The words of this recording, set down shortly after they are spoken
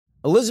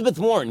Elizabeth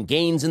Warren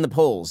gains in the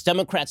polls.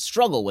 Democrats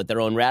struggle with their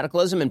own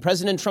radicalism, and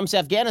President Trump's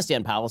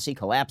Afghanistan policy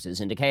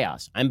collapses into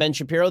chaos. I'm Ben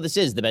Shapiro. This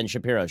is The Ben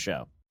Shapiro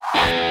Show.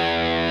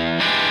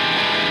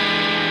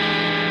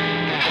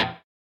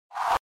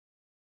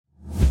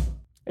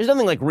 There's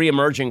nothing like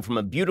reemerging from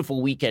a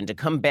beautiful weekend to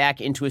come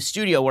back into a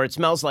studio where it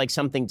smells like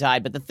something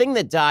died. But the thing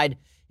that died,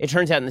 it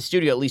turns out in the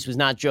studio at least, was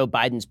not Joe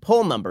Biden's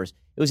poll numbers.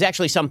 It was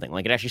actually something.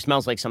 Like, it actually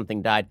smells like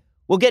something died.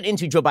 We'll get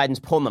into Joe Biden's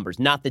poll numbers,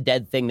 not the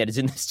dead thing that is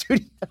in the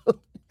studio,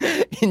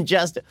 in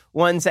just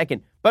 1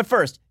 second. But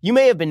first, you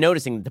may have been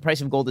noticing that the price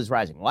of gold is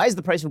rising. Why is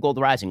the price of gold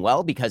rising?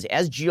 Well, because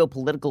as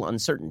geopolitical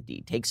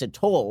uncertainty takes a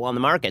toll on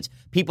the markets,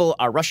 people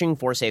are rushing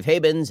for safe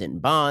havens in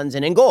bonds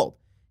and in gold.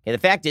 Okay, the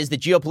fact is that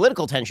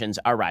geopolitical tensions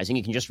are rising.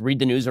 You can just read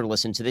the news or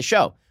listen to the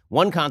show.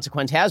 One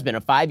consequence has been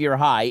a 5-year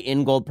high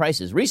in gold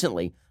prices.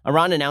 Recently,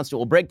 Iran announced it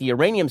will break the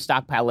uranium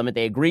stockpile limit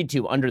they agreed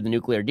to under the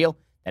nuclear deal.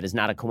 That is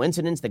not a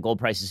coincidence that gold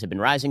prices have been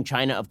rising.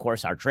 China, of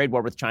course, our trade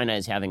war with China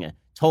is having a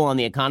toll on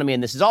the economy,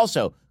 and this is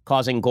also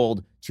causing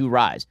gold to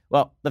rise.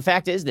 Well, the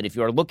fact is that if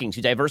you are looking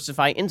to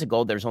diversify into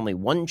gold, there's only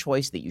one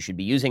choice that you should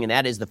be using, and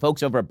that is the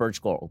folks over at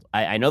Birch Gold.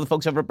 I know the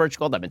folks over at Birch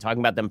Gold. I've been talking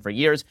about them for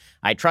years.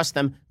 I trust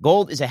them.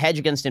 Gold is a hedge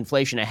against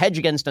inflation, a hedge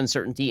against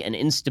uncertainty and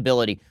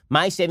instability.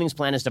 My savings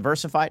plan is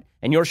diversified,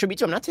 and yours should be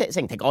too. I'm not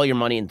saying take all your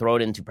money and throw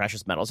it into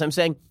precious metals. I'm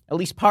saying at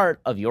least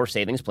part of your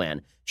savings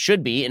plan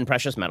should be in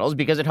precious metals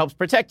because it helps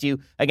protect you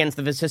against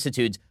the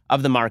vicissitudes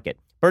of the market.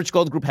 Birch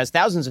Gold Group has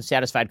thousands of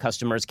satisfied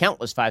customers,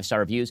 countless 5-star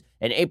reviews,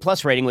 an A+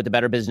 rating with the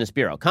Better Business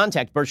Bureau.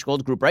 Contact Birch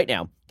Gold Group right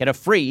now. Get a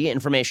free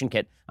information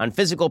kit on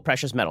physical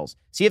precious metals.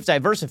 See if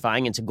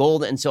diversifying into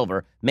gold and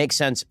silver makes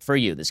sense for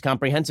you. This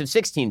comprehensive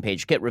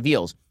 16-page kit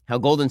reveals how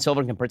gold and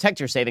silver can protect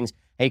your savings,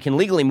 how you can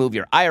legally move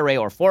your IRA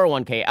or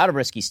 401k out of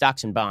risky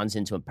stocks and bonds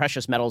into a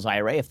precious metals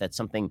IRA if that's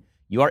something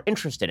you are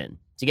interested in.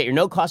 To get your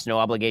no-cost,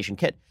 no-obligation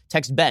kit,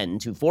 text BEN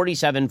to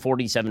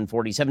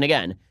 474747.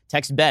 Again,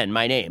 text BEN,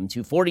 my name,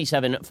 to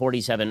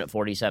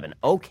 474747.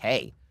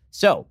 Okay,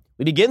 so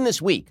we begin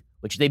this week,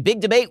 which is a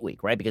big debate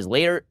week, right? Because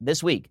later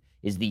this week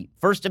is the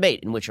first debate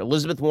in which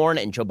Elizabeth Warren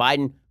and Joe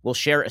Biden will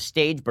share a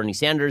stage. Bernie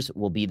Sanders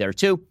will be there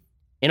too.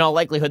 In all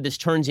likelihood, this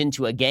turns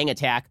into a gang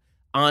attack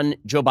on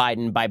Joe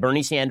Biden by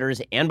Bernie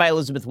Sanders and by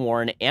Elizabeth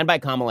Warren and by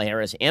Kamala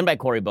Harris and by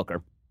Cory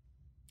Booker.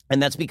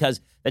 And that's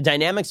because the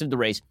dynamics of the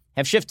race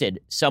have shifted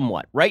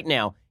somewhat. Right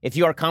now, if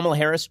you are Kamala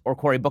Harris or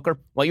Cory Booker,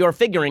 what you are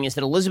figuring is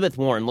that Elizabeth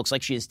Warren looks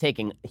like she is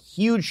taking a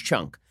huge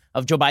chunk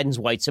of Joe Biden's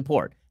white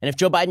support. And if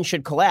Joe Biden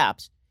should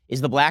collapse,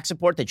 is the black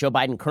support that Joe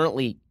Biden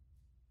currently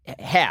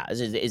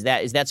has, is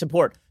that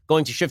support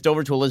going to shift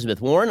over to Elizabeth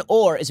Warren?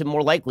 Or is it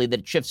more likely that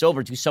it shifts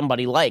over to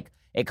somebody like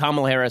a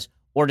Kamala Harris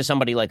or to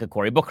somebody like a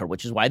Cory Booker,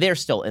 which is why they're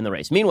still in the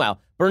race?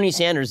 Meanwhile, Bernie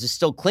Sanders is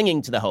still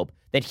clinging to the hope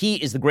that he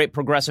is the great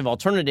progressive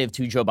alternative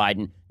to Joe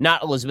Biden,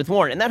 not Elizabeth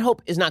Warren. And that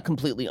hope is not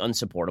completely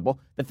unsupportable.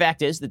 The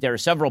fact is that there are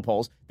several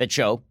polls that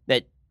show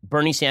that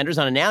Bernie Sanders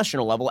on a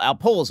national level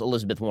outpolls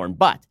Elizabeth Warren.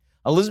 But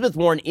Elizabeth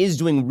Warren is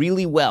doing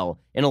really well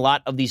in a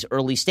lot of these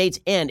early states,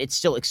 and it's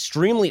still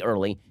extremely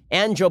early.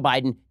 And Joe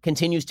Biden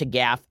continues to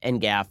gaffe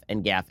and gaffe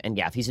and gaffe and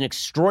gaffe. He's an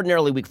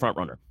extraordinarily weak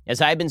frontrunner.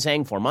 As I've been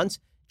saying for months,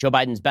 Joe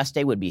Biden's best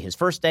day would be his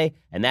first day,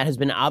 and that has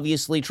been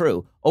obviously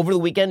true. Over the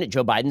weekend,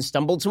 Joe Biden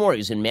stumbled some more. He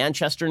was in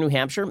Manchester, New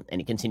Hampshire,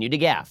 and he continued to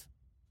gaffe.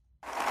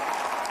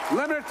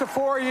 Limit it to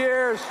 4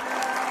 years.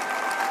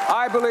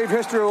 I believe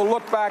history will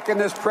look back in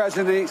this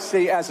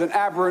presidency as an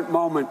aberrant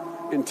moment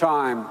in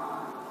time.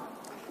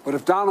 But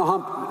if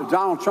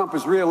Donald Trump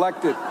is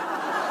reelected,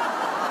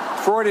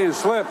 Freudian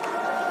slip,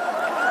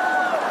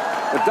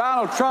 if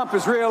Donald Trump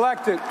is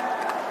reelected,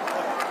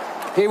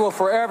 he will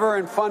forever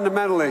and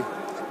fundamentally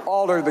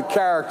alter the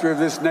character of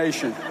this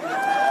nation.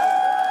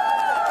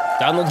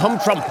 Donald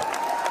Trump.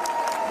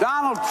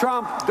 Donald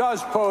Trump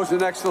does pose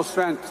an actual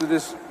threat to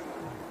this.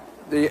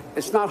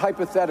 It's not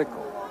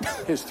hypothetical,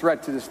 his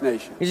threat to this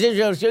nation.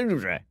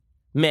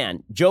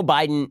 Man, Joe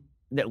Biden,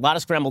 a lot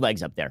of scrambled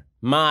eggs up there.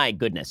 My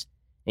goodness.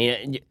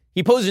 He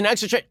poses an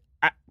extra threat.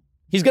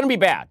 He's going to be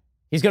bad.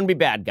 He's going to be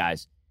bad,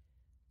 guys.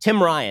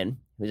 Tim Ryan,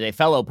 who's a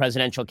fellow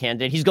presidential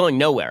candidate, he's going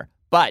nowhere.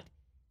 But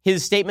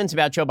his statements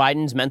about Joe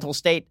Biden's mental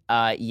state,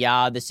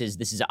 this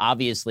is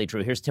obviously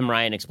true. Here's Tim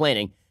Ryan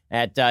explaining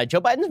that Joe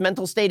Biden's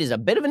mental state is a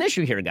bit of an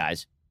issue here,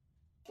 guys.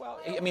 Well,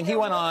 I mean, he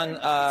went on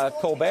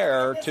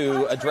Colbert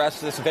to address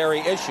this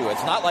very issue.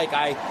 It's not like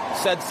I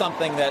said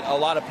something that a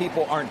lot of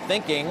people aren't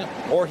thinking,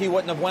 or he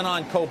wouldn't have went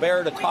on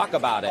Colbert to talk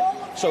about it.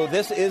 So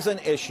this is an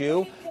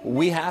issue.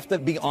 We have to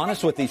be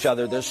honest with each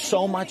other. There's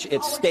so much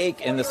at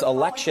stake in this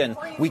election.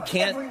 We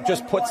can't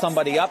just put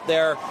somebody up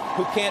there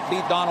who can't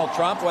beat Donald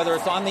Trump, whether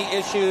it's on the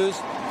issues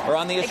or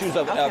on the issues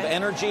of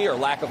energy or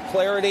lack of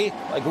clarity.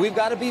 Like, we've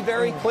got to be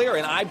very clear.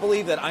 And I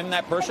believe that I'm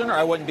that person or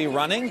I wouldn't be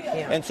running.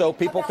 Yeah. And so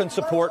people can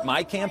support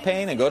my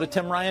campaign and go to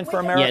Tim Ryan for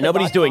America. Yeah,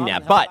 nobody's doing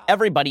that. But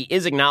everybody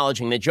is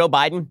acknowledging that Joe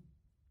Biden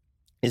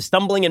is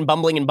stumbling and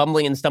bumbling and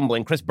bumbling and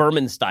stumbling, Chris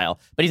Berman style.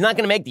 But he's not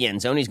going to make the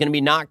end zone. He's going to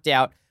be knocked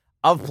out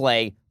of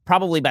play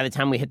probably by the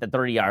time we hit the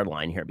 30-yard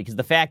line here. Because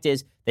the fact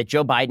is that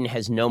Joe Biden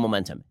has no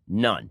momentum.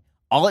 None.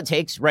 All it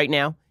takes right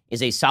now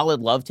is a solid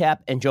love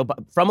tap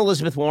from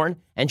Elizabeth Warren,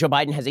 and Joe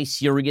Biden has a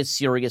serious,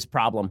 serious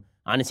problem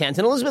on his hands.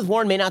 And Elizabeth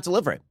Warren may not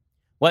deliver it.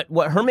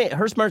 What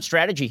her smart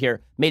strategy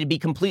here made it be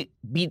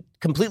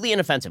completely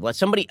inoffensive. Let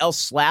somebody else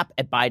slap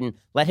at Biden.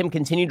 Let him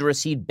continue to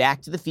recede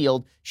back to the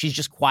field. She's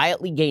just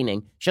quietly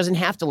gaining. She doesn't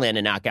have to land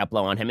a knockout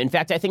blow on him. In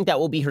fact, I think that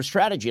will be her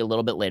strategy a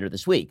little bit later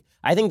this week.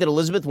 I think that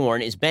Elizabeth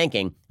Warren is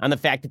banking on the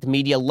fact that the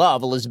media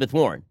love Elizabeth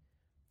Warren.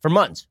 For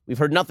months, we've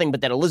heard nothing but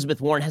that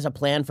Elizabeth Warren has a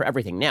plan for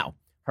everything. Now,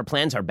 her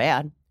plans are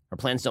bad. Her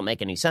plans don't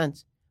make any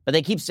sense. But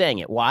they keep saying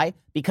it. Why?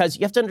 Because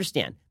you have to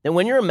understand that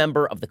when you're a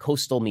member of the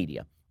coastal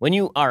media, when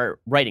you are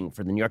writing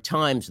for the New York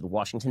Times or the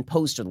Washington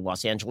Post or the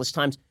Los Angeles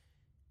Times,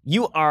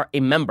 you are a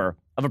member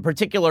of a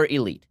particular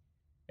elite.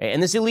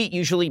 And this elite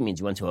usually means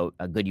you went to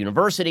a good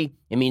university.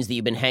 It means that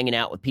you've been hanging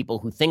out with people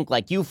who think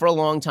like you for a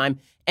long time.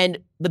 And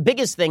the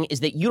biggest thing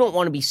is that you don't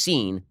want to be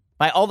seen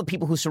by all the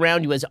people who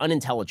surround you as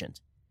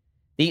unintelligent.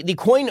 The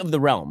coin of the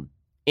realm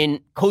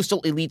in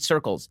coastal elite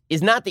circles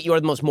is not that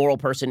you're the most moral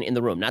person in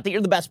the room, not that you're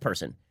the best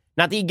person,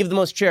 not that you give the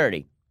most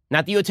charity,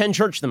 not that you attend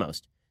church the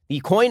most. The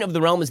coin of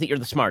the realm is that you're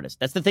the smartest.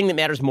 That's the thing that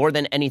matters more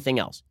than anything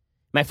else.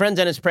 My friend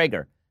Dennis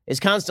Prager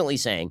is constantly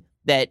saying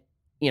that,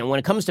 when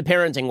it comes to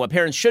parenting, what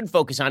parents should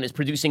focus on is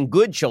producing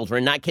good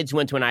children, not kids who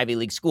went to an Ivy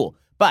League school.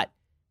 But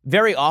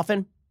very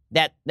often,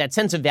 that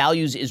sense of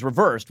values is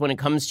reversed when it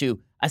comes to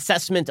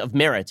assessment of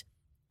merit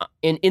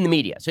in the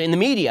media. So in the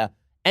media,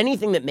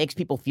 anything that makes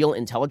people feel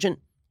intelligent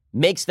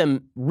makes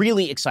them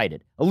really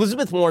excited.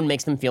 Elizabeth Warren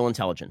makes them feel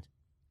intelligent.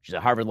 She's a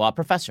Harvard Law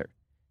professor.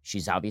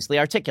 She's obviously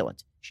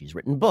articulate. She's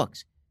written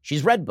books.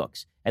 She's read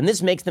books. And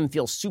this makes them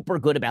feel super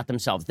good about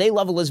themselves. They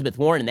love Elizabeth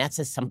Warren, and that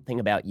says something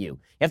about you. You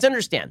have to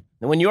understand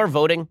that when you're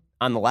voting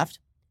on the left,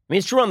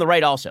 it's true on the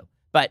right also,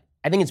 but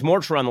I think it's more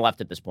true on the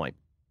left at this point.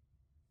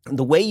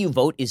 The way you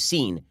vote is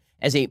seen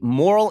as a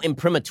moral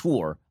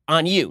imprimatur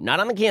on you, not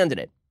on the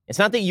candidate. It's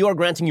not that you are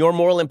granting your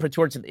moral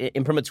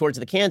imprimatur to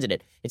the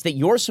candidate. It's that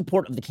your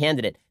support of the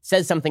candidate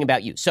says something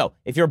about you. So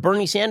if you're a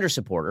Bernie Sanders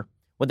supporter,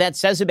 what that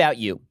says about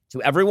you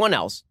to everyone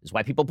else is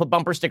why people put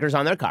bumper stickers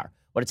on their car.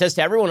 What it says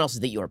to everyone else is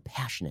that you are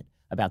passionate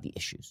about the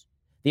issues.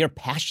 That you're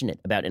passionate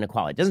about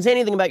inequality. It doesn't say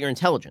anything about your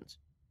intelligence.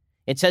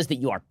 It says that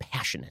you are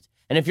passionate.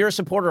 And if you're a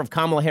supporter of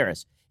Kamala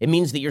Harris, it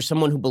means that you're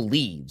someone who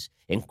believes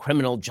in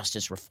criminal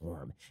justice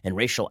reform and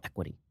racial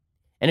equity.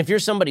 And if you're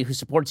somebody who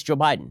supports Joe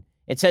Biden,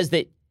 it says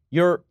that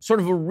you're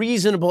sort of a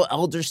reasonable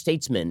elder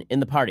statesman in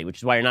the party, which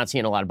is why you're not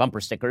seeing a lot of bumper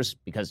stickers,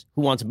 because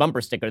who wants a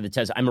bumper sticker that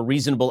says, I'm a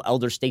reasonable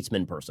elder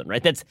statesman person,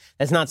 right?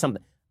 That's not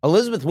something.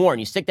 Elizabeth Warren,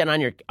 you stick that on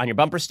your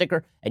bumper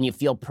sticker and you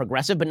feel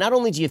progressive, but not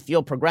only do you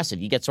feel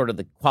progressive, you get sort of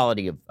the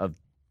quality of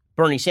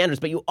Bernie Sanders,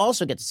 but you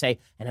also get to say,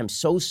 and I'm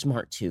so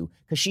smart too,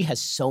 because she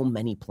has so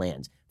many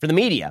plans. For the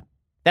media,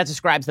 that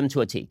describes them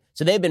to a T.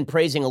 So they've been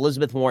praising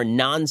Elizabeth Warren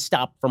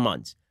nonstop for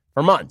months.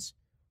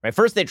 Right?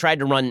 First, they tried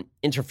to run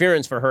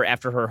interference for her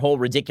after her whole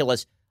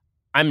ridiculous,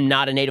 I'm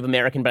not a Native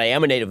American, but I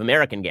am a Native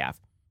American gaffe.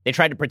 They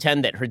tried to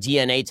pretend that her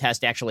DNA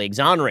test actually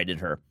exonerated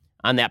her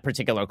on that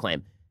particular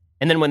claim.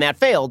 And then when that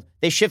failed,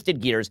 they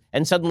shifted gears,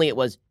 and suddenly it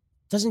was,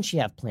 doesn't she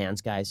have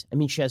plans, guys? I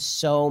mean, she has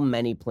so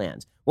many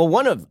plans. Well,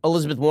 one of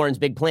Elizabeth Warren's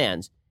big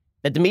plans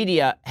that the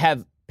media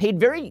have paid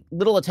very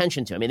little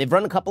attention to, I mean, they've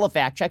run a couple of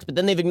fact checks, but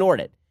then they've ignored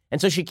it.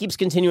 And so she keeps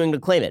continuing to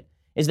claim it,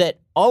 is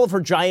that all of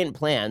her giant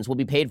plans will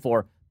be paid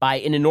for by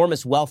an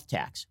enormous wealth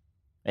tax.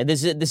 And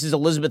this is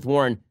Elizabeth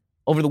Warren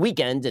over the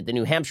weekend at the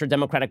New Hampshire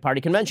Democratic Party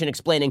convention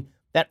explaining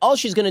that all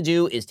she's going to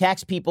do is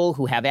tax people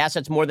who have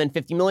assets more than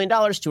 $50 million,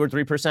 2 or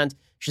 3%.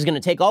 She's going to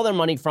take all their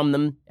money from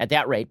them at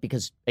that rate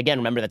because, again,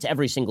 remember, that's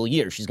every single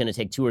year. She's going to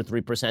take 2 or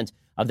 3%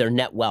 of their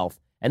net wealth.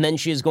 And then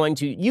she is going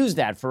to use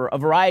that for a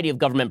variety of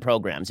government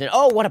programs. And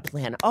what a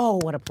plan.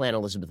 What a plan,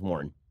 Elizabeth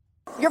Warren.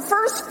 Your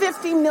first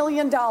 $50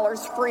 million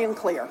free and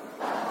clear.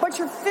 But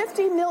your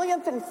 50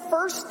 millionth and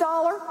first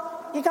dollar,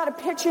 you got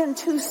to pitch in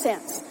 2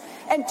 cents.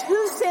 And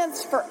 2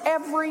 cents for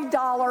every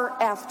dollar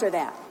after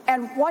that.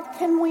 And what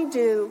can we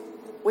do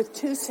with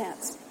 2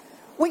 cents?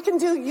 We can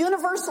do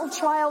universal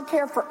child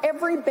care for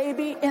every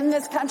baby in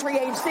this country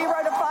age 0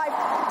 to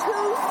 5.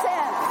 2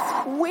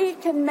 cents. We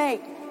can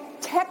make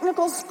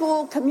technical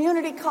school,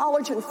 community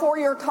college, and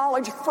 4-year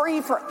college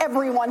free for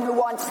everyone who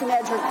wants an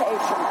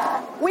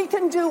education. We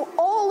can do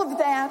all of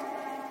that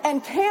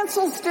and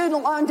cancel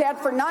student loan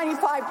debt for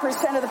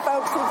 95% of the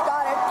folks who've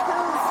got it.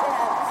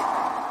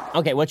 2 cents.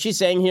 Okay, what she's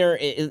saying here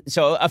is,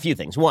 so a few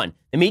things. One,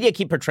 the media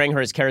keep portraying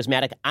her as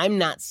charismatic. I'm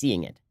not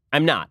seeing it.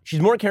 I'm not. She's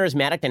more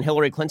charismatic than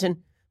Hillary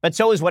Clinton, but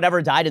so is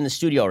whatever died in the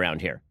studio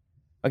around here.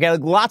 Okay,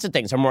 lots of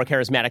things are more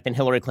charismatic than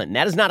Hillary Clinton.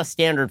 That is not a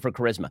standard for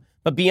charisma.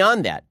 But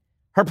beyond that,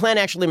 her plan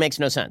actually makes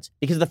no sense.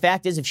 Because the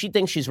fact is, if she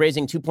thinks she's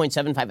raising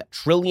 $2.75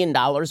 trillion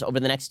over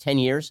the next 10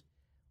 years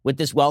with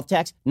this wealth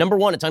tax, number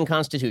one, it's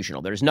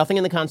unconstitutional. There's nothing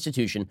in the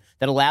Constitution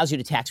that allows you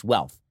to tax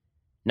wealth.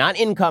 Not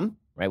income,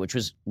 right, which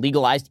was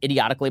legalized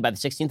idiotically by the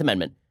 16th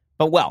Amendment,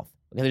 but wealth.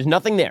 Okay, there's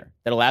nothing there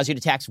that allows you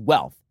to tax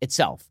wealth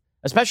itself,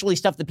 especially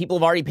stuff that people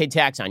have already paid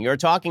tax on. You're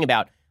talking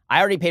about, I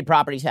already paid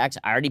property tax,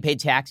 I already paid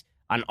tax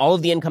on all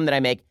of the income that I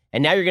make,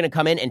 and now you're going to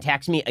come in and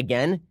tax me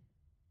again?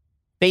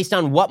 Based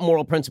on what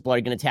moral principle are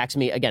you going to tax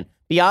me? Again,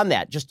 beyond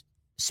that, just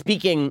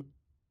speaking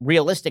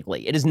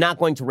realistically, it is not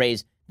going to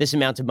raise this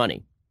amount of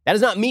money. That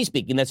is not me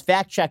speaking. That's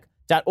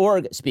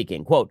factcheck.org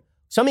speaking. Quote,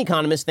 some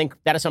economists think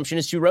that assumption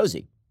is too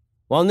rosy.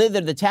 While neither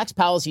the Tax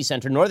Policy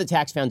Center nor the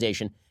Tax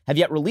Foundation have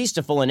yet released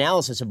a full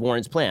analysis of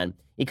Warren's plan,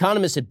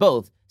 economists at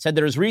both said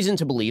there is reason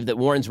to believe that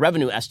Warren's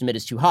revenue estimate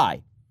is too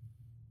high.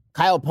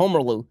 Kyle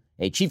Pomerleau,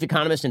 a chief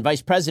economist and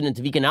vice president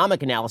of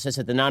economic analysis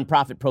at the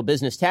nonprofit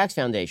Pro-Business Tax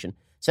Foundation,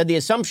 said the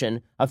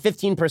assumption of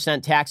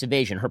 15% tax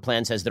evasion, her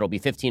plan says there will be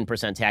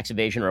 15% tax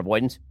evasion or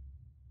avoidance.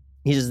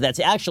 He says that's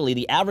actually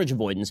the average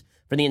avoidance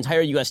for the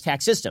entire U.S.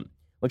 tax system,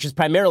 which is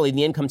primarily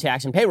the income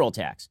tax and payroll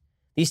tax.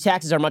 These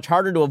taxes are much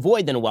harder to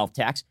avoid than a wealth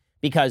tax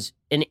because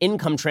an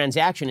income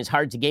transaction is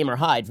hard to game or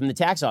hide from the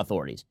tax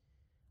authorities.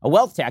 A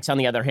wealth tax, on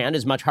the other hand,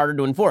 is much harder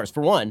to enforce.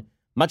 For one,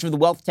 much of the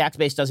wealth tax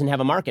base doesn't have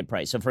a market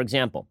price. So, for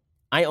example,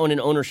 I own an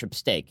ownership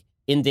stake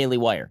in Daily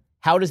Wire.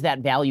 How does that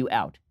value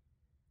out?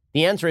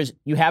 The answer is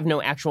you have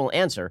no actual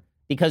answer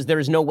because there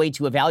is no way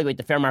to evaluate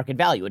the fair market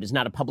value. It is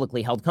not a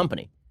publicly held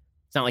company.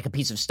 It's not like a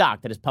piece of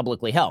stock that is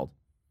publicly held.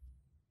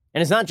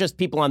 And it's not just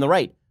people on the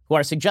right who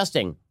are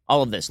suggesting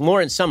all of this.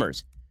 Lawrence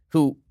Summers,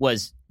 who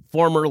was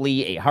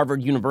formerly a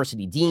Harvard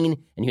University dean,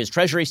 and he was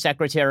Treasury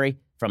Secretary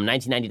from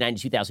 1999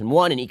 to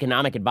 2001, an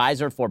economic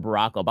advisor for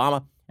Barack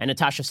Obama, and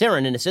Natasha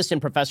Sarin, an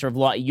assistant professor of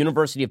law at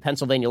University of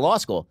Pennsylvania Law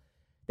School.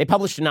 They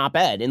published an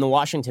op-ed in the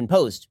Washington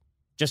Post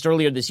just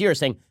earlier this year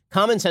saying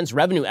common sense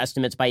revenue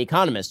estimates by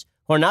economists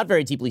who are not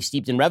very deeply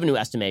steeped in revenue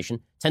estimation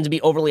tend to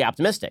be overly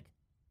optimistic.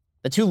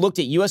 The two looked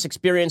at U.S.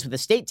 experience with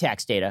estate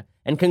tax data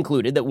and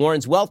concluded that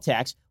Warren's wealth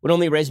tax would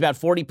only raise about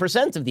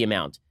 40% of the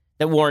amount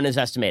that Warren is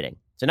estimating.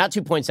 So not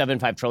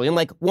 2.75 trillion,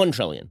 like 1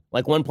 trillion,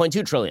 like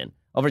 1.2 trillion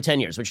over 10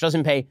 years, which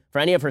doesn't pay for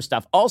any of her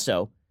stuff.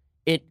 Also,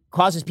 it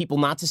causes people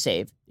not to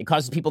save. It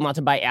causes people not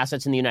to buy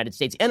assets in the United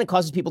States, and it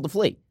causes people to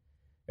flee.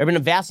 There have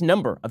been a vast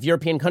number of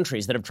European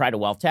countries that have tried a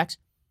wealth tax.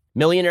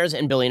 Millionaires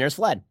and billionaires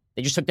fled.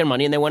 They just took their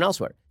money and they went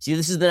elsewhere. See,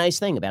 this is the nice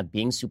thing about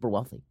being super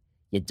wealthy.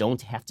 You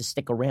don't have to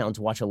stick around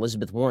to watch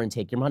Elizabeth Warren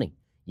take your money.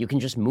 You can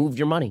just move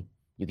your money.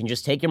 You can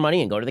just take your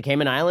money and go to the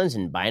Cayman Islands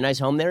and buy a nice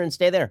home there and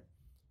stay there.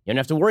 You don't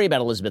have to worry about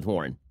Elizabeth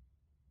Warren.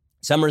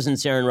 Summers and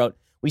Sarin wrote,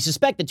 we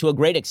suspect that to a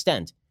great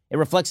extent, it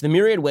reflects the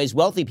myriad ways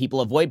wealthy people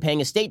avoid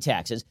paying estate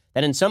taxes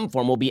that in some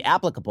form will be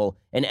applicable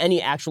in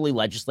any actually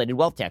legislated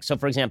wealth tax. So,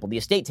 for example, the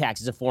estate tax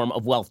is a form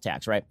of wealth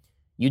tax, right?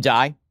 You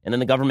die, and then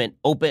the government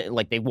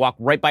they walk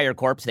right by your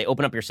corpse, they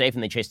open up your safe,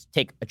 and they just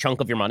take a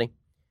chunk of your money.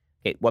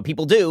 Okay, what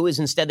people do is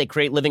instead they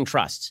create living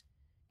trusts,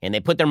 and they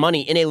put their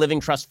money in a living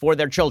trust for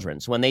their children.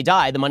 So when they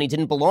die, the money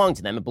didn't belong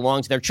to them. It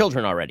belonged to their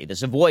children already.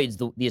 This avoids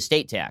the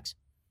estate tax.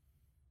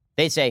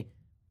 They say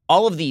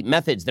all of the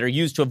methods that are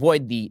used to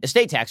avoid the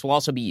estate tax will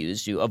also be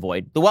used to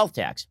avoid the wealth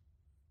tax.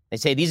 They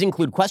say these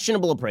include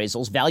questionable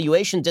appraisals,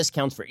 valuation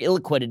discounts for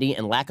illiquidity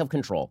and lack of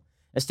control,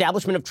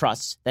 establishment of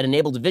trusts that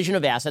enable division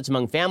of assets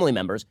among family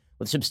members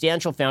with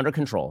substantial founder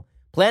control,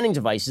 planning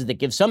devices that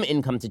give some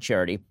income to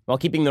charity while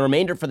keeping the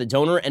remainder for the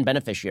donor and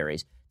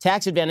beneficiaries,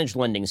 tax-advantaged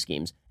lending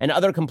schemes, and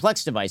other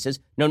complex devices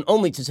known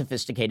only to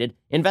sophisticated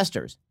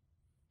investors.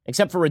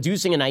 Except for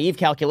reducing a naive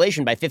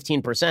calculation by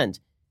 15%,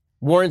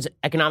 Warren's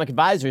economic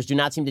advisors do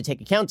not seem to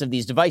take account of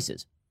these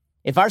devices.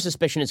 If our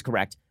suspicion is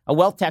correct, a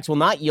wealth tax will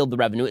not yield the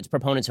revenue its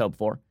proponents hope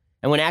for,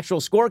 and when actual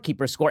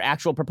scorekeepers score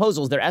actual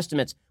proposals, their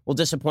estimates will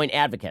disappoint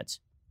advocates.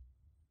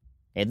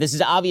 Okay, this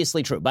is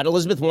obviously true, but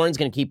Elizabeth Warren's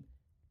going to keep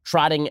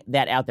trotting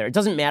that out there. It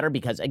doesn't matter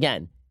because,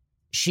 again,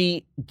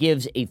 she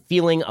gives a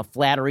feeling of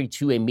flattery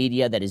to a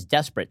media that is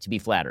desperate to be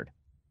flattered.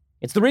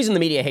 It's the reason the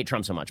media hate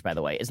Trump so much, by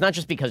the way. It's not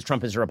just because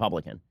Trump is a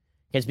Republican.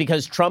 It's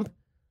because Trump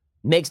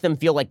makes them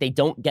feel like they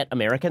don't get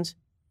Americans.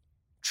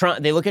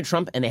 They look at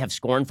Trump and they have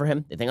scorn for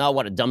him. They think, oh,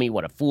 what a dummy,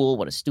 what a fool,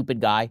 what a stupid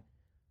guy.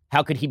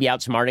 How could he be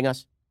outsmarting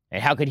us?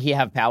 And how could he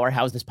have power?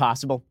 How is this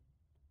possible?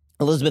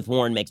 Elizabeth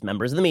Warren makes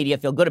members of the media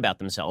feel good about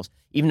themselves,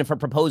 even if her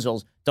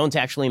proposals don't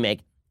actually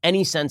make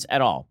any sense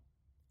at all.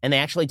 And they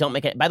actually don't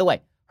make it. By the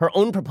way, her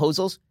own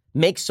proposals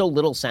make so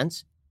little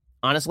sense,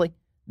 honestly,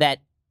 that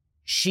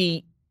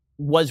she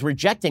was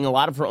rejecting a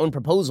lot of her own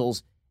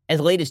proposals as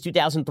late as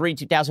 2003,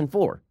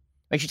 2004.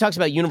 Like she talks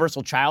about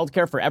universal child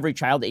care for every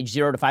child age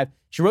 0 to 5.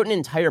 She wrote an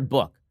entire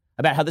book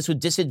about how this would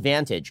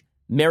disadvantage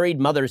married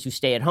mothers who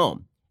stay at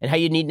home and how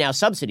you need now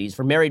subsidies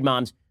for married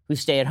moms who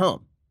stay at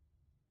home.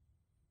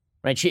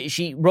 Right?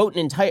 She wrote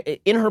in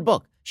her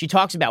book, she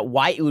talks about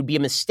why it would be a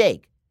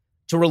mistake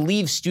to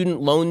relieve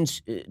student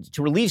loans.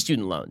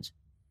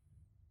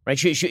 Right?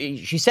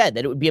 She said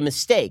that it would be a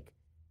mistake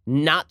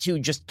not to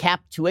just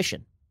cap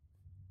tuition.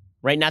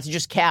 Right? Not to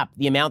just cap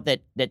the amount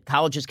that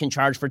colleges can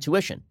charge for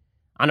tuition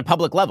on a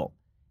public level,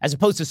 as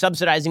opposed to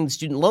subsidizing the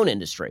student loan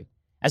industry,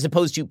 as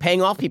opposed to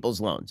paying off people's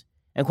loans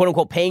and, quote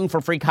unquote, paying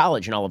for free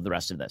college and all of the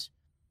rest of this.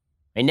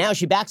 And now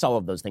she backs all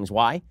of those things.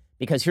 Why?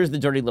 Because here's the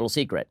dirty little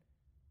secret.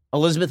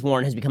 Elizabeth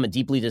Warren has become a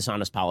deeply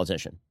dishonest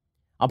politician.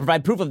 I'll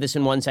provide proof of this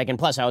in 1 second.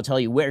 Plus, I will tell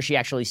you where she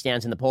actually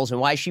stands in the polls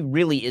and why she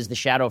really is the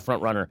shadow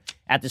frontrunner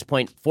at this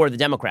point for the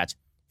Democrats.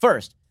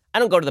 First, I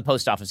don't go to the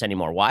post office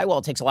anymore. Why? Well,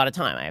 it takes a lot of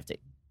time. I have to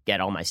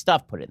get all my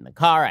stuff, put it in the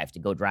car. I have to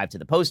go drive to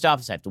the post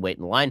office. I have to wait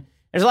in the line.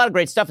 There's a lot of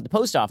great stuff at the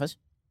post office,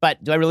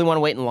 but do I really want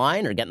to wait in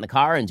line or get in the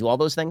car and do all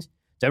those things?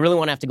 Do I really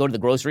want to have to go to the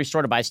grocery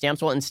store to buy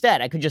stamps? Well,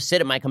 instead, I could just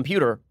sit at my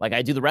computer like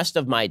I do the rest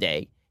of my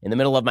day in the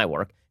middle of my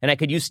work, and I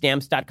could use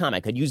Stamps.com. I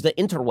could use the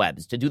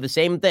interwebs to do the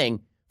same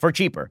thing for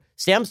cheaper.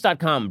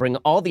 Stamps.com bring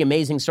all the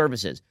amazing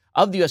services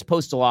of the U.S.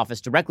 Postal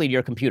Office directly to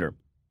your computer.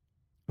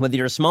 Whether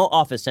you're a small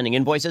office sending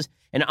invoices,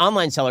 an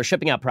online seller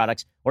shipping out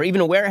products, or even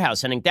a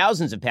warehouse sending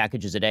thousands of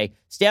packages a day,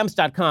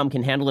 Stamps.com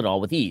can handle it all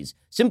with ease.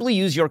 Simply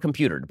use your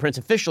computer to print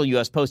official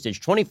U.S.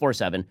 postage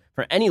 24/7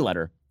 for any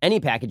letter, any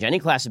package, any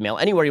class of mail,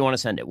 anywhere you want to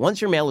send it.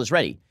 Once your mail is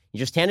ready, you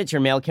just hand it to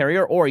your mail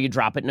carrier or you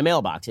drop it in a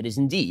mailbox. It is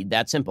indeed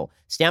that simple.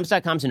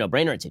 Stamps.com is a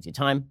no-brainer. It saves you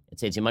time. It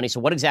saves you money. So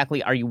what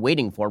exactly are you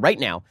waiting for? Right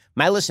now,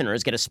 my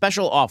listeners get a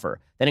special offer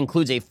that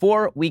includes a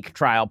 4-week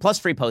trial plus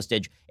free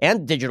postage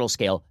and digital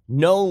scale,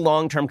 no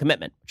long-term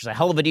commitment, which is a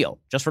hell of a deal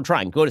just for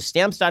trying. Go to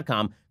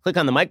Stamps.com, click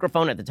on the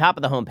microphone at the top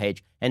of the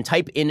homepage, and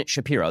type in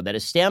Shapiro. That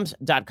is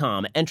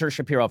Stamps.com. Enter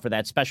Shapiro for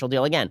that special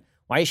deal. Again,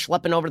 why are you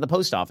schlepping over to the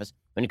post office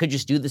when you could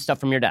just do this stuff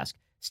from your desk?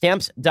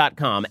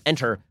 Stamps.com.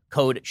 Enter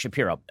code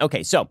Shapiro.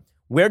 Okay, so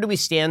where do we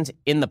stand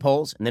in the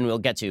polls? And then we'll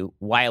get to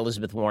why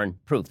Elizabeth Warren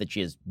proof that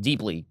she is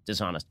deeply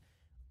dishonest.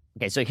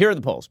 Okay, so here are the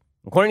polls.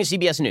 According to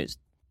CBS News,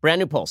 brand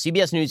new poll,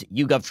 CBS News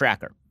YouGov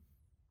Tracker.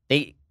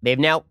 They've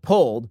now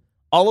polled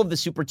all of the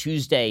Super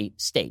Tuesday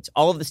states,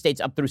 all of the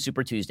states up through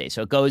Super Tuesday.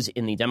 So it goes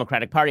in the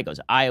Democratic Party, it goes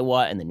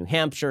Iowa and then New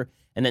Hampshire,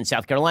 and then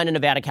South Carolina,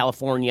 Nevada,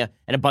 California,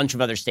 and a bunch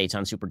of other states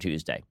on Super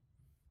Tuesday.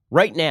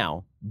 Right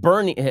now,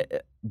 Bernie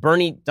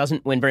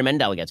doesn't win very many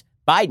delegates.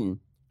 Biden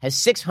has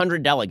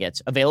 600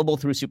 delegates available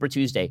through Super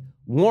Tuesday.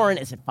 Warren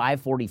is at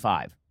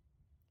 545.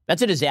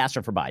 That's a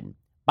disaster for Biden.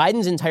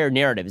 Biden's entire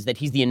narrative is that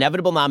he's the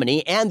inevitable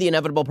nominee and the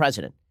inevitable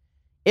president.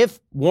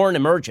 If Warren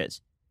emerges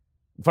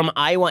from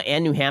Iowa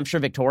and New Hampshire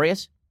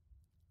victorious,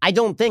 I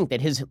don't think that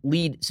his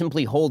lead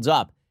simply holds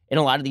up in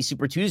a lot of these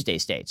Super Tuesday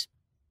states.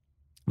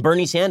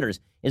 Bernie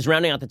Sanders is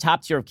rounding out the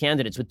top tier of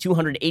candidates with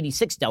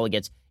 286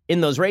 delegates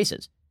in those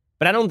races.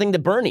 But I don't think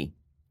that Bernie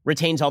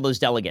retains all those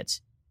delegates.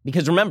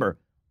 Because remember,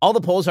 all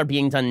the polls are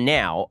being done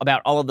now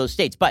about all of those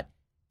states, but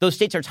those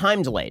states are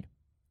time delayed.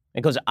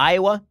 It goes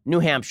Iowa, New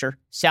Hampshire,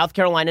 South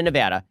Carolina,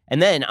 Nevada,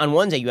 and then on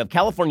Wednesday you have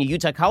California,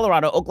 Utah,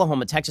 Colorado,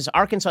 Oklahoma, Texas,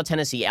 Arkansas,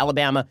 Tennessee,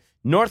 Alabama,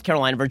 North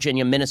Carolina,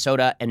 Virginia,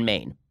 Minnesota, and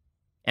Maine,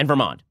 and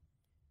Vermont,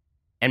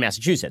 and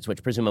Massachusetts,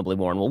 which presumably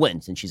Warren will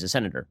win since she's a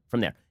senator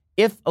from there.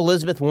 If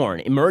Elizabeth Warren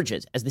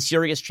emerges as the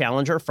serious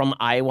challenger from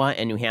Iowa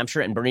and New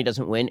Hampshire and Bernie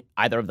doesn't win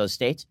either of those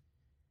states,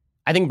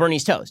 I think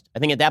Bernie's toast. I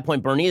think at that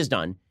point, Bernie is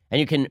done, and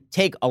you can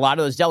take a lot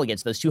of those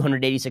delegates, those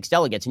 286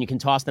 delegates, and you can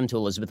toss them to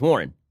Elizabeth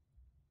Warren.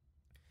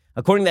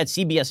 According to that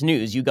CBS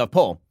News YouGov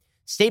poll,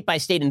 state by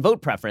state in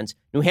vote preference,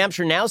 New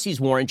Hampshire now sees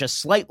Warren just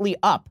slightly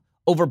up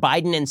over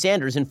Biden and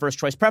Sanders in first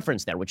choice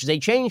preference there, which is a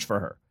change for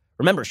her.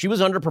 Remember, she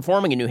was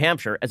underperforming in New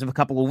Hampshire as of a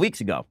couple of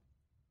weeks ago.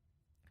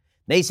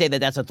 They say that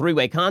that's a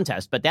three-way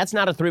contest, but that's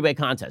not a three-way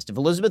contest. If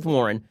Elizabeth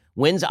Warren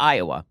wins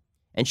Iowa,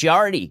 and she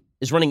already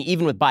is running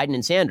even with Biden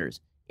and Sanders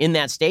in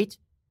that state,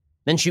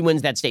 then she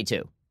wins that state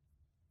too.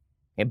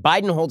 Okay,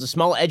 Biden holds a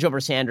small edge over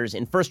Sanders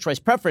in first choice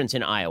preference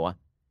in Iowa.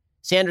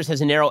 Sanders has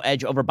a narrow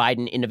edge over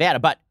Biden in Nevada.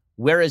 But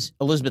where is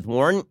Elizabeth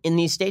Warren in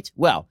these states?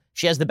 Well,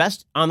 she has the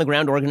best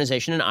on-the-ground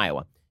organization in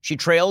Iowa. She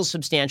trails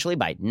substantially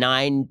by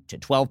 9 to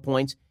 12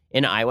 points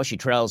in Iowa. She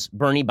trails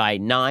Bernie by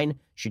 9.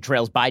 She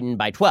trails Biden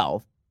by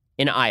 12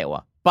 in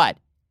Iowa. But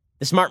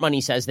the smart money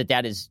says that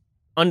that is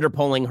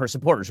underpolling her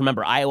supporters.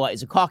 Remember, Iowa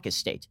is a caucus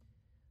state.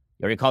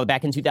 You already recall that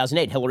back in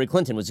 2008, Hillary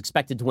Clinton was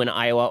expected to win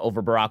Iowa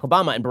over Barack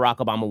Obama, and Barack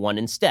Obama won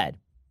instead.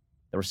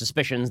 There were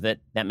suspicions that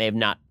that may have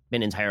not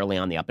been entirely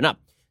on the up and up.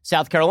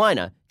 South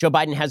Carolina, Joe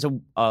Biden has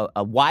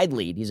a wide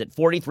lead. He's at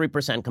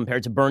 43%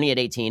 compared to Bernie at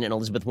 18 and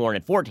Elizabeth Warren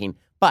at 14.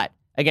 But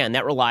again,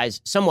 that relies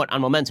somewhat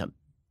on momentum.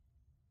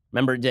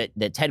 Remember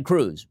that Ted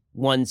Cruz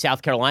won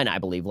South Carolina, I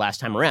believe,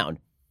 last time around.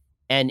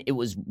 And it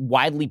was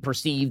widely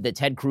perceived that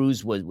Ted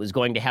Cruz was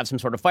going to have some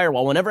sort of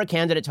firewall. Whenever a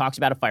candidate talks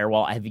about a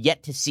firewall, I have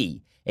yet to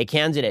see a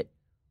candidate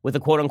with a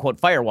quote-unquote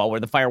firewall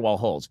where the firewall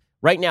holds.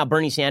 Right now,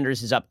 Bernie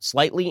Sanders is up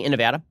slightly in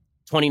Nevada,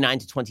 29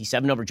 to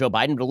 27 over Joe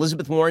Biden, but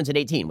Elizabeth Warren's at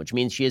 18, which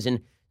means she is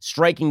in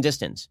striking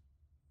distance.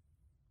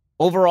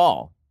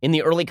 Overall, in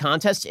the early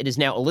contest, it is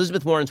now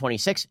Elizabeth Warren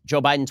 26,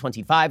 Joe Biden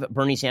 25,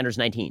 Bernie Sanders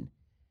 19.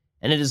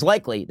 And it is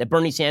likely that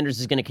Bernie Sanders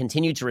is going to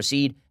continue to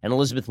recede and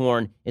Elizabeth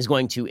Warren is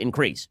going to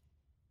increase.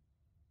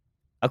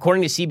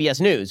 According to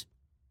CBS News,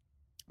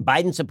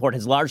 Biden's support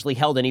has largely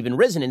held and even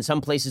risen in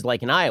some places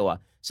like in Iowa,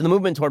 so the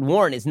movement toward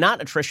Warren is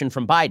not attrition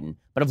from Biden,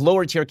 but of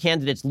lower-tier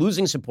candidates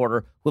losing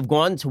supporter who have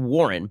gone to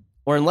Warren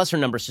or in lesser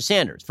numbers to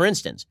Sanders. For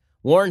instance,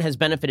 Warren has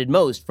benefited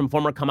most from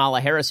former Kamala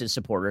Harris's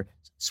supporters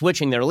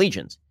switching their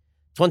allegiance.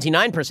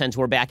 29%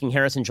 who were backing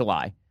Harris in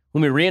July,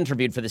 whom we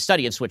re-interviewed for the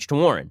study, have switched to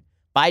Warren.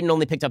 Biden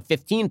only picked up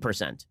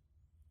 15%.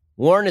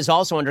 Warren is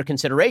also under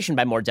consideration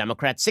by more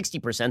Democrats,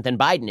 60%, than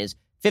Biden is,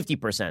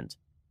 50%.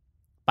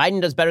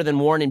 Biden does better than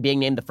Warren in being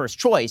named the first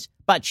choice,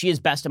 but she is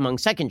best among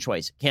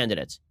second-choice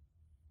candidates.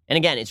 And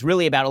again, it's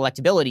really about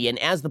electability. And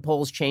as the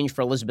polls change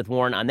for Elizabeth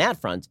Warren on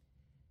that front,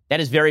 that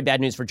is very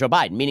bad news for Joe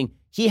Biden, meaning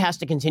he has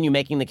to continue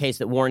making the case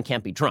that Warren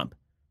can't beat Trump.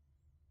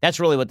 That's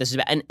really what this is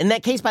about. And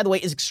that case, by the way,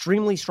 is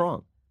extremely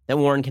strong, that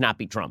Warren cannot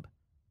beat Trump.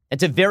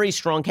 It's a very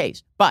strong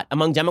case. But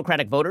among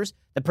Democratic voters,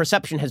 the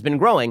perception has been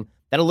growing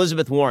that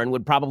Elizabeth Warren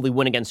would probably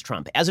win against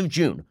Trump. As of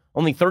June,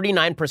 only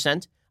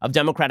 39% of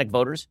Democratic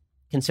voters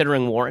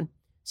considering Warren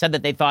said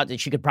that they thought that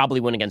she could probably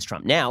win against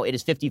Trump. Now it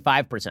is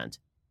 55%.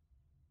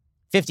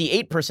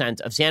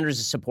 58% of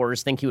Sanders'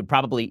 supporters think he would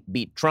probably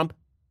beat Trump.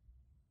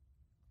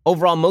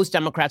 Overall, most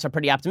Democrats are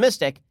pretty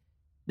optimistic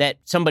that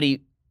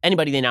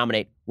anybody they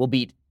nominate will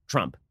beat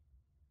Trump.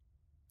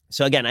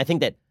 So again, I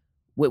think that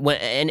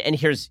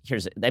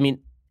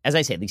as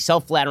I say, the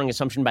self-flattering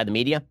assumption by the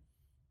media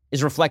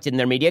is reflected in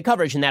their media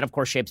coverage, and that, of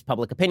course, shapes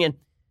public opinion.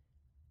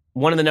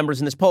 One of the numbers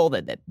in this poll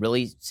that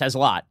really says a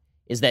lot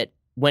is that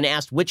when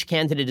asked which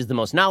candidate is the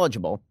most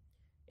knowledgeable,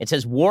 it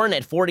says Warren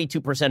at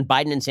 42%,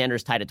 Biden and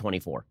Sanders tied at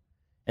 24%.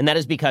 And that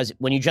is because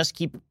when you just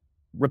keep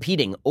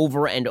repeating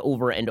over and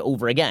over and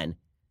over again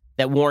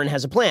that Warren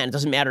has a plan, it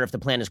doesn't matter if the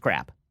plan is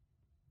crap.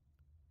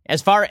 And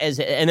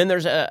then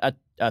there's a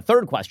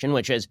third question,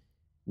 which is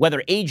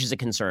whether age is a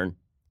concern.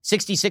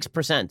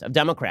 66% of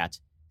Democrats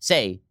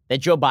say that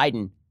Joe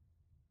Biden,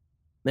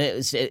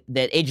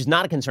 that age is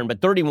not a concern, but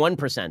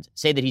 31%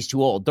 say that he's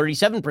too old.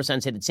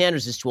 37% say that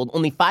Sanders is too old.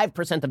 Only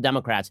 5% of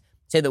Democrats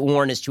say that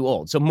Warren is too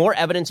old. So more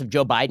evidence of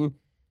Joe Biden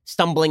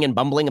stumbling and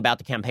bumbling about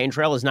the campaign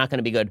trail is not going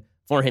to be good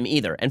for him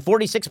either. And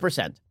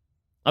 46%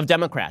 of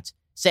Democrats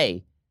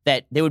say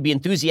that they would be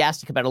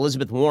enthusiastic about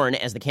Elizabeth Warren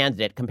as the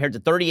candidate, compared to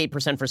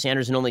 38% for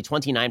Sanders and only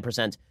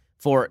 29%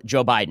 for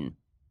Joe Biden.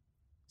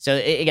 So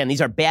again,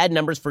 these are bad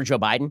numbers for Joe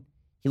Biden.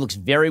 He looks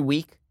very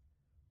weak.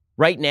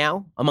 Right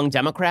now, among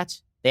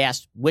Democrats, they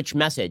asked which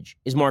message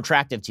is more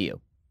attractive to you.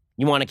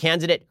 You want a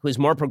candidate who is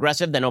more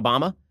progressive than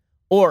Obama,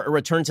 or a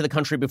return to the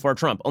country before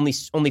Trump? Only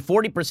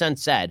 40%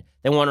 said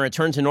they want a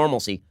return to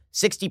normalcy.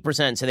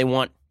 60% say they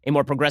want a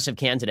more progressive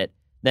candidate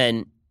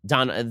than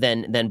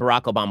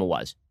Barack Obama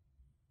was.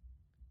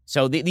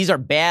 So these are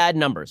bad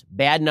numbers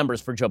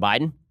for Joe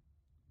Biden.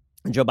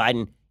 And Joe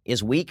Biden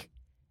is weak.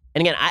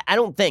 And again, I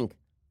don't think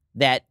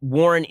that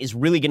Warren is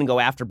really going to go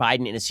after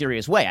Biden in a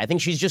serious way. I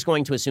think she's just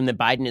going to assume that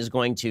Biden is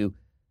going to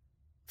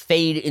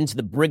fade into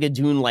the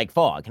Brigadoon-like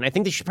fog. And I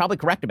think that she's probably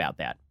correct about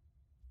that.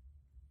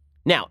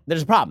 Now,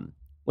 there's a problem,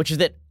 which is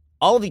that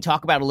all of the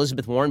talk about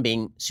Elizabeth Warren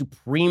being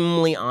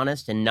supremely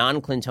honest and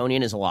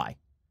non-Clintonian is a lie.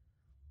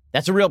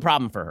 That's a real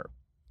problem for her,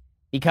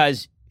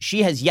 because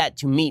she has yet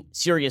to meet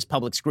serious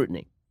public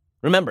scrutiny.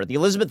 Remember, the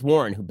Elizabeth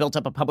Warren who built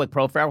up a public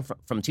profile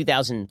from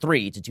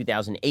 2003 to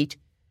 2008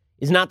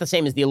 is not the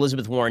same as the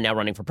Elizabeth Warren now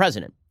running for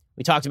president.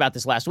 We talked about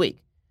this last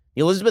week.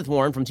 The Elizabeth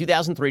Warren from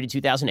 2003 to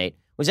 2008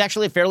 was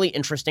actually a fairly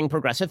interesting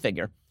progressive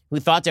figure who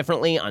thought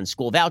differently on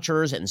school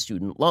vouchers and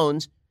student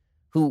loans,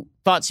 who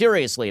thought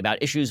seriously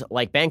about issues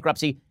like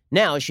bankruptcy.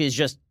 Now she is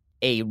just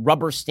a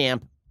rubber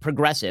stamp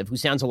progressive who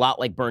sounds a lot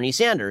like Bernie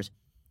Sanders.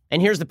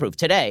 And here's the proof.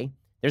 Today,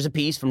 there's a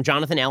piece from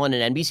Jonathan Allen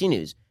at NBC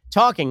News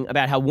talking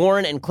about how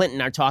Warren and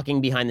Clinton are talking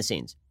behind the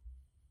scenes.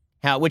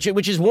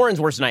 Which is Warren's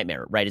worst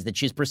nightmare, right, is that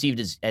she's perceived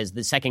as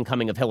the second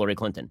coming of Hillary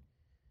Clinton.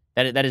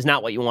 That is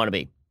not what you want to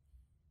be.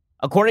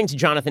 According to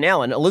Jonathan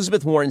Allen,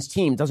 Elizabeth Warren's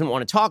team doesn't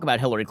want to talk about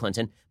Hillary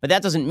Clinton, but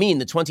that doesn't mean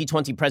the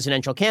 2020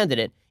 presidential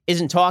candidate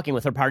isn't talking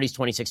with her party's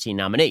 2016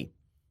 nominee.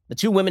 The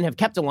two women have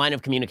kept a line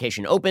of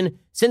communication open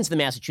since the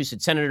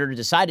Massachusetts senator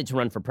decided to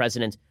run for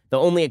president,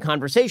 though only a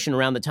conversation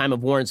around the time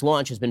of Warren's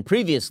launch has been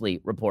previously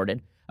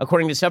reported,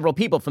 according to several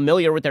people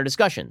familiar with their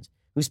discussions,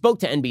 who spoke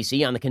to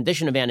NBC on the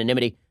condition of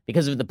anonymity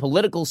because of the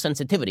political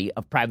sensitivity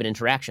of private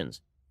interactions.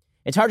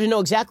 It's hard to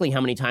know exactly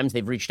how many times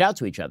they've reached out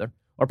to each other,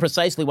 or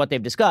precisely what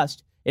they've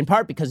discussed, in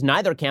part because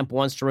neither camp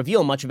wants to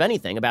reveal much of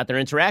anything about their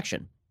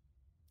interaction,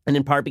 and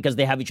in part because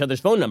they have each other's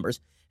phone numbers,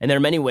 and there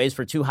are many ways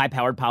for two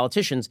high-powered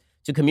politicians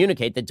to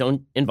communicate that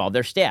don't involve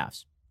their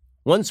staffs.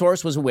 One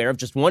source was aware of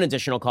just one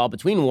additional call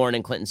between Warren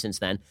and Clinton since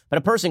then, but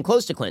a person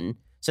close to Clinton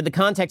said the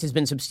contact has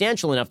been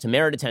substantial enough to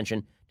merit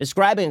attention,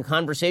 describing a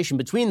conversation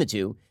between the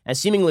two as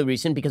seemingly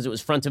recent because it was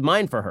front of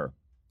mind for her.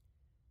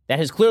 That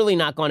has clearly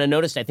not gone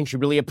unnoticed. I think she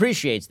really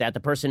appreciates that,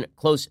 the person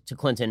close to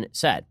Clinton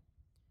said.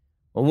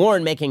 Well,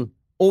 Warren making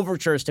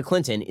overtures to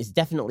Clinton is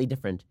definitely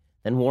different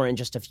than Warren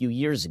just a few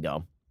years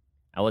ago.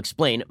 I'll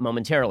explain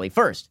momentarily.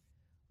 First,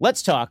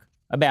 let's talk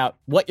about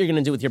what you're going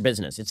to do with your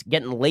business. It's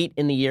getting late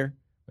in the year.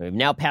 We've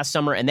now passed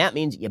summer, and that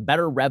means you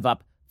better rev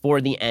up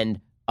for the end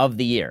of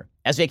the year.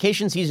 As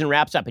vacation season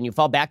wraps up and you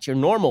fall back to your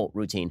normal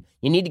routine,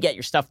 you need to get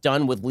your stuff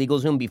done with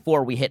LegalZoom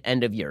before we hit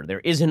end of year.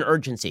 There is an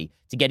urgency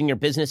to getting your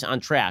business on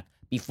track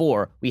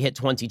before we hit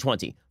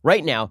 2020.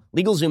 Right now,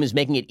 LegalZoom is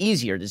making it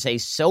easier to say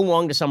so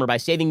long to summer by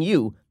saving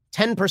you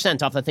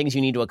 10% off the things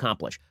you need to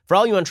accomplish. For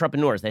all you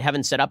entrepreneurs that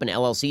haven't set up an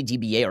LLC,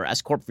 DBA, or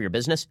S-Corp for your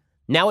business,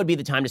 now would be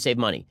the time to save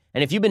money.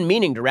 And if you've been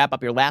meaning to wrap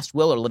up your last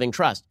will or living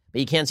trust,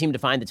 but you can't seem to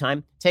find the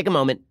time, take a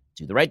moment,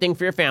 do the right thing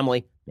for your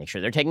family, make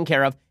sure they're taken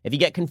care of. If you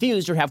get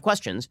confused or have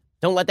questions,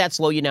 don't let that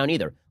slow you down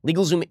either.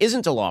 LegalZoom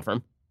isn't a law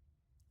firm.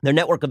 Their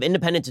network of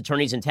independent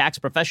attorneys and tax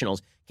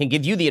professionals can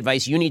give you the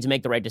advice you need to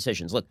make the right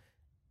decisions. Look,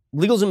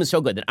 LegalZoom is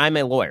so good that I'm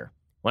a lawyer.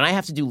 When I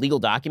have to do legal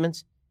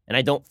documents and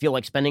I don't feel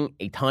like spending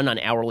a ton on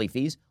hourly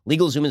fees,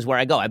 LegalZoom is where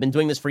I go. I've been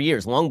doing this for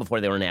years, long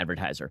before they were an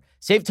advertiser.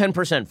 Save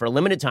 10% for a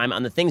limited time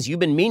on the things you've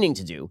been meaning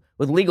to do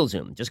with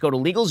LegalZoom. Just go to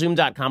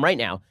LegalZoom.com right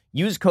now.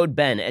 Use code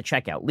BEN at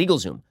checkout.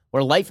 LegalZoom,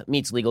 where life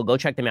meets legal. Go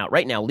check them out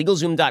right now.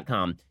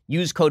 LegalZoom.com.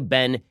 Use code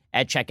BEN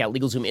at checkout.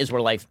 LegalZoom is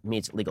where life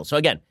meets legal. So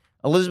again,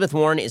 Elizabeth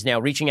Warren is now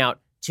reaching out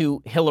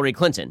to Hillary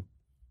Clinton.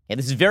 Okay,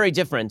 this is very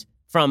different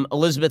from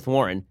Elizabeth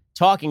Warren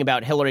talking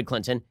about Hillary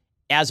Clinton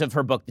as of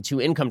her book, The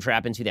Two Income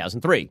Trap, in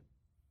 2003.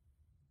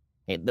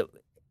 Okay,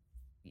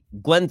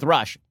 Glenn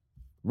Kessler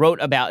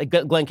wrote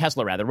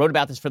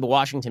about this for the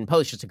Washington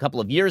Post just a couple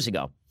of years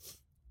ago.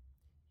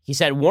 He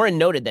said Warren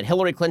noted that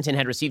Hillary Clinton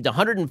had received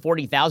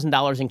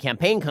 $140,000 in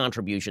campaign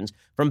contributions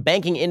from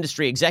banking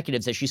industry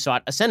executives as she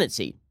sought a Senate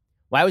seat.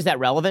 Why was that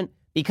relevant?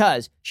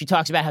 Because she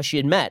talks about how she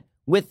had met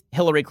with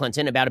Hillary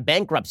Clinton about a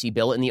bankruptcy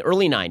bill in the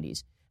early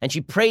 90s. And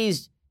she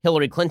praised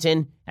Hillary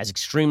Clinton as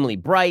extremely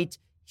bright.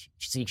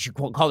 She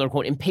called her,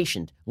 quote,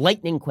 impatient,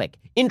 lightning quick,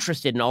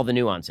 interested in all the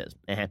nuances.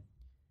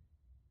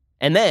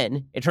 And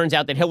then it turns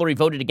out that Hillary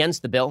voted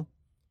against the bill,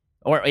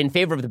 or in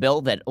favor of the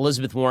bill that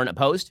Elizabeth Warren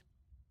opposed.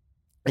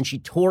 And she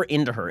tore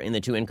into her in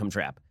The Two Income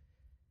Trap.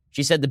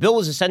 She said the bill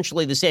was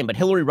essentially the same, but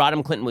Hillary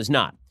Rodham Clinton was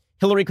not.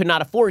 Hillary could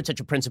not afford such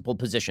a principled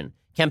position.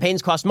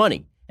 Campaigns cost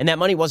money, and that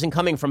money wasn't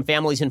coming from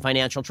families in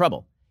financial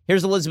trouble.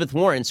 Here's Elizabeth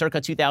Warren,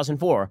 circa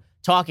 2004,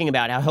 talking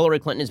about how Hillary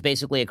Clinton is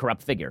basically a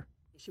corrupt figure.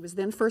 She was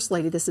then First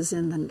Lady. This is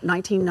in the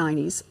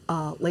 1990s,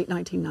 late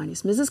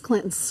 1990s. Mrs.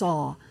 Clinton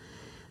saw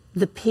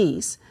the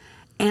piece,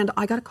 and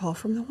I got a call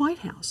from the White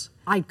House.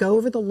 I go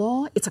over the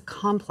law. It's a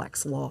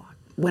complex law.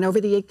 Went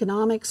over the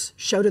economics,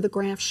 showed her the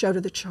graphs, showed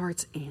her the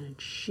charts, and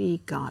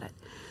she got it.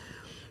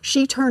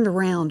 She turned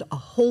around a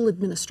whole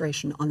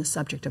administration on the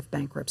subject of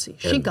bankruptcy.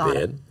 She got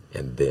it.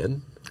 And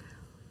then?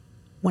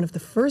 One of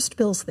the first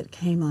bills that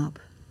came up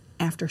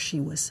after she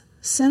was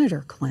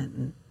Senator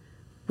Clinton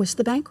was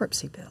the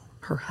bankruptcy bill.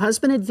 Her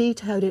husband had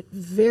vetoed it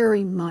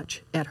very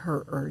much at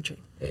her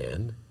urging.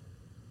 And?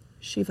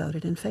 She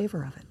voted in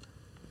favor of it.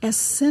 As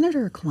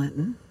Senator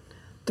Clinton,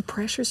 the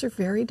pressures are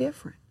very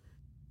different.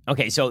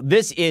 Okay, so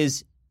this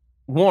is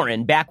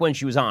Warren back when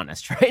she was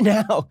honest. Right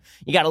now,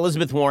 you got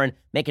Elizabeth Warren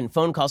making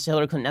phone calls to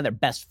Hillary Clinton. Now they're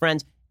best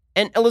friends.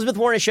 And Elizabeth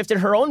Warren has shifted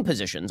her own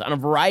positions on a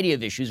variety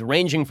of issues,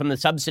 ranging from the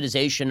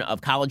subsidization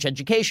of college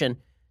education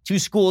to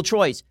school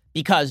choice,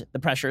 because the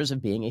pressures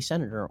of being a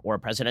senator or a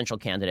presidential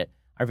candidate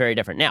are very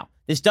different. Now,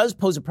 this does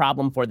pose a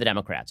problem for the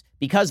Democrats,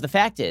 because the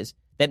fact is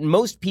that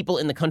most people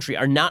in the country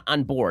are not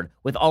on board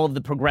with all of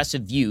the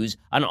progressive views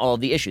on all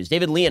of the issues.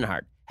 David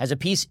Leonhardt has a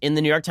piece in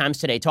the New York Times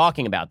today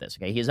talking about this.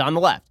 Okay, he is on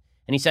the left.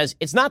 And he says,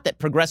 it's not that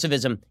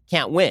progressivism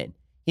can't win.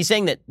 He's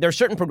saying that there are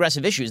certain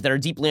progressive issues that are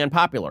deeply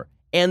unpopular,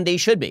 and they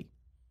should be.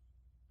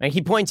 And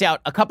he points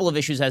out a couple of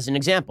issues as an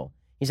example.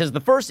 He says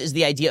the first is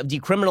the idea of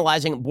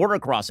decriminalizing border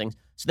crossings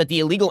so that the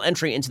illegal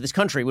entry into this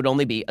country would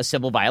only be a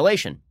civil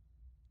violation.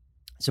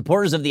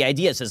 Supporters of the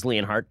idea, says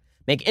Leonhardt,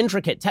 make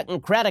intricate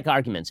technocratic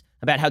arguments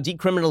about how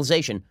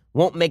decriminalization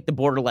won't make the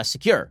border less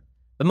secure.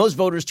 But most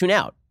voters tune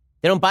out.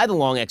 They don't buy the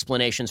long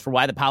explanations for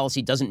why the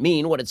policy doesn't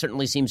mean what it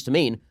certainly seems to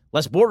mean,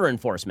 less border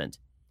enforcement.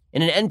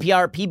 In an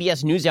NPR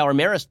PBS NewsHour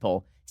Marist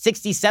poll,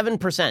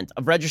 67%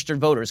 of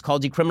registered voters call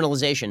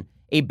decriminalization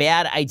a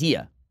bad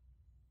idea.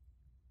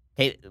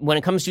 Okay, when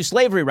it comes to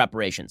slavery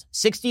reparations,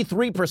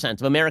 63%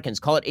 of Americans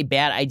call it a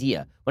bad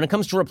idea. When it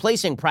comes to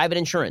replacing private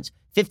insurance,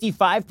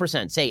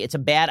 55% say it's a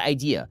bad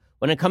idea.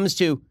 When it comes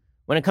to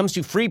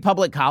free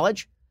public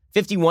college,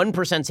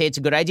 51% say it's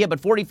a good idea,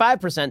 but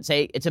 45%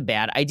 say it's a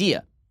bad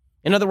idea.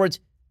 In other words,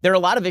 there are a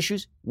lot of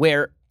issues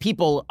where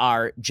people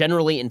are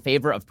generally in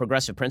favor of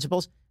progressive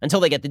principles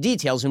until they get the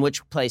details, in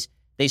which place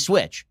they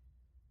switch.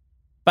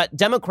 But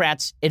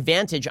Democrats'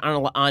 advantage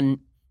on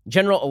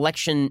general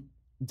election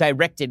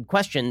directed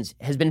questions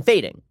has been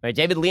fading. Right?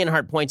 David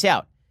Leonhardt points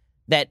out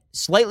that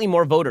slightly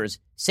more voters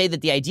say that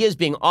the ideas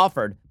being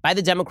offered by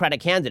the Democratic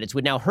candidates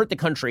would now hurt the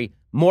country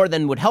more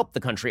than would help the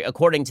country,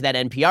 according to that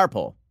NPR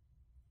poll.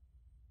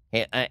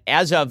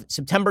 As of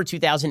September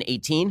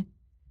 2018,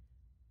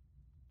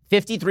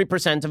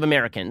 53% of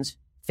Americans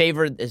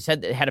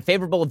had a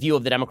favorable view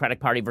of the Democratic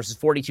Party versus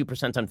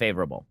 42%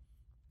 unfavorable.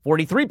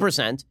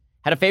 43%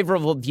 had a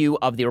favorable view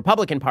of the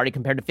Republican Party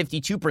compared to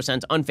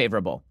 52%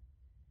 unfavorable.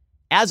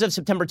 As of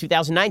September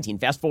 2019,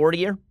 fast forward a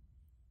year,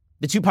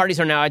 the two parties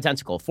are now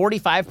identical.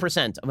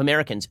 45% of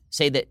Americans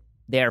say that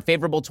they are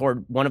favorable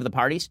toward one of the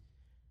parties.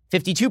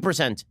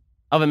 52%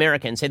 of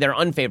Americans say they're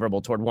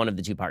unfavorable toward one of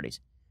the two parties,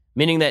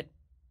 meaning that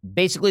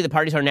basically the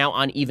parties are now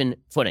on even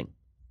footing.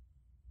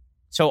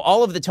 So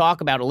all of the talk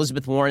about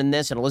Elizabeth Warren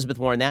this and Elizabeth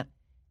Warren that,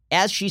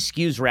 as she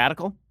skews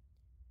radical,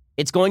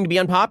 it's going to be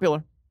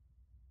unpopular.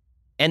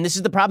 And this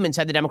is the problem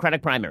inside the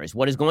Democratic primaries.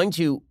 What is going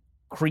to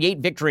create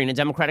victory in a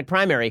Democratic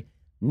primary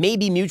may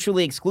be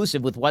mutually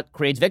exclusive with what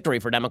creates victory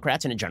for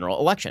Democrats in a general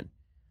election.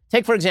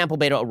 Take, for example,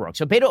 Beto O'Rourke.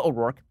 So Beto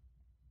O'Rourke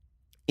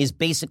is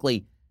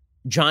basically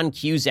John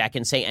Cusack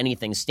in Say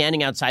Anything,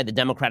 standing outside the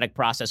Democratic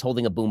process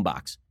holding a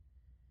boombox.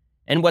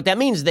 And what that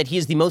means is that he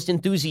is the most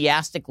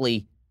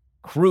enthusiastically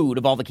crude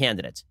of all the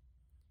candidates.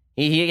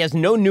 He has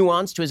no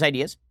nuance to his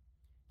ideas.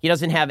 He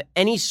doesn't have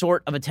any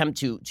sort of attempt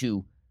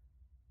to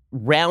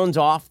round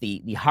off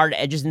the hard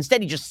edges.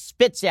 Instead, he just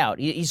spits out.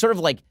 He's sort of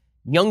like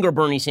younger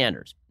Bernie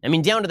Sanders. I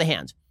mean, down to the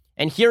hands.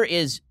 And here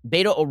is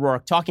Beto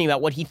O'Rourke talking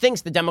about what he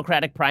thinks the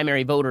Democratic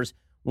primary voters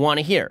want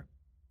to hear.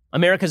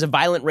 America's a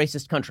violent,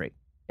 racist country.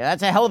 Yeah,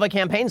 that's a hell of a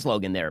campaign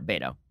slogan there,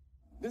 Beto.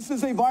 This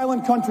is a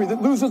violent country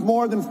that loses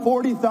more than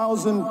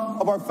 40,000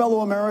 of our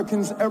fellow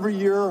Americans every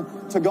year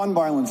to gun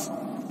violence.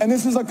 And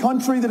this is a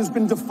country that has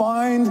been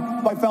defined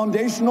by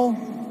foundational,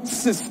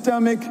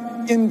 systemic,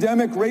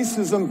 endemic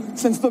racism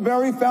since the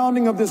very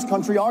founding of this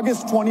country,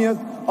 August 20th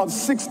of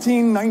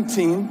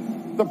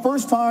 1619, the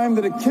first time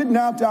that a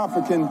kidnapped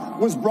African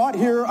was brought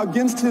here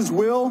against his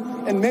will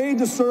and made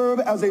to serve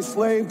as a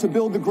slave to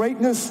build the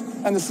greatness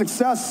and the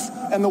success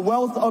and the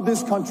wealth of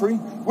this country,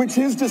 which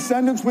his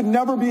descendants would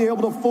never be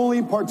able to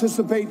fully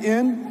participate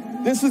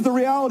in. This is the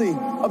reality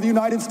of the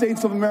United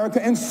States of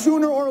America, and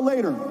sooner or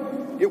later,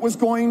 it was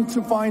going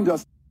to find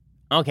us.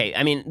 Okay,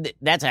 I mean,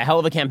 that's a hell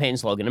of a campaign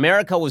slogan.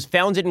 America was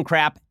founded in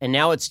crap, and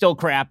now it's still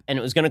crap, and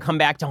it was going to come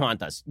back to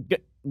haunt us.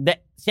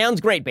 That sounds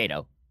great,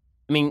 Beto.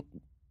 I mean,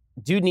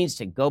 dude needs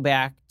to go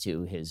back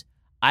to his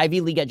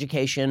Ivy League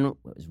education,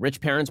 what his rich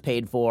parents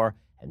paid for,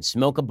 and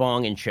smoke a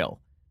bong and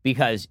chill,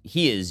 because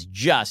he's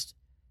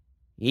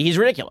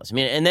ridiculous. I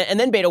mean, and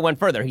then Beto went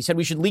further. He said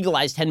we should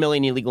legalize 10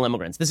 million illegal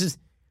immigrants. This is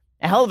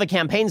a hell of a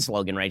campaign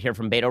slogan right here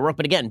from Beto O'Rourke.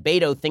 But again,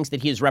 Beto thinks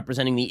that he is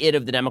representing the id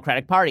of the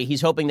Democratic Party.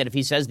 He's hoping that if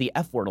he says the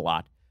F word a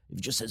lot, if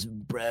he just says,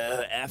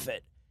 bruh, F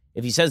it,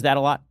 if he says that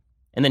a lot,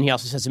 and then he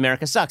also says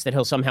America sucks, that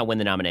he'll somehow win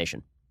the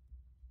nomination.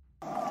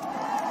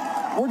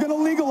 We're going to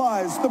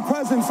legalize the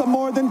presence of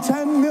more than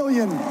 10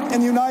 million in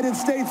the United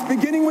States,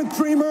 beginning with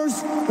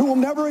dreamers who will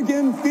never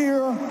again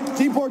fear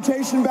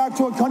deportation back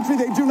to a country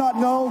they do not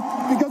know,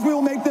 because we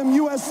will make them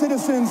U.S.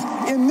 citizens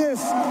in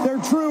this, their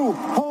true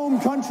home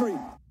country.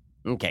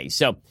 Okay,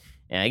 so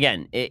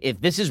again, if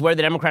this is where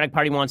the Democratic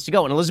Party wants to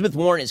go, and Elizabeth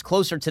Warren is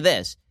closer to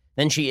this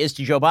than she is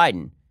to Joe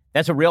Biden,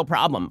 that's a real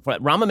problem. For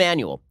Rahm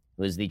Emanuel,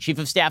 who is the chief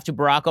of staff to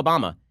Barack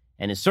Obama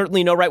and is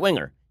certainly no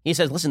right-winger, he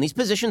says, listen, these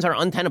positions are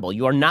untenable.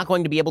 You are not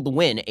going to be able to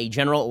win a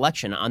general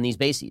election on these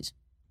bases.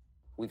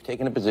 We've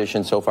taken a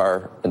position so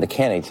far, and the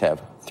candidates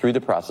have, through the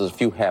process, a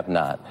few have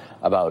not,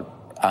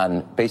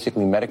 on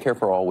basically Medicare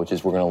for all, which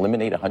is we're going to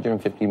eliminate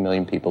 150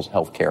 million people's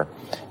health care,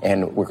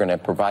 and we're going to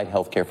provide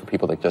health care for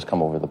people that just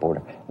come over the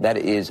border. That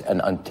is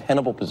an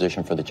untenable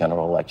position for the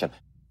general election.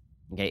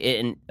 Okay,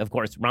 and of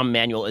course, Rahm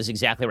Emanuel is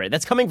exactly right.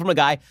 That's coming from a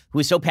guy who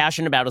is so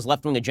passionate about his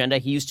left-wing agenda.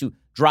 He used to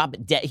drop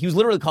he was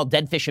literally called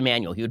Dead Fish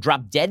Emanuel. He would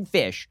drop dead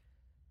fish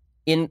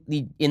in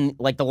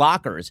the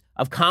lockers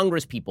of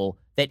Congress people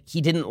that he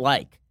didn't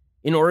like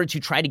in order to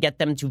try to get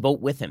them to vote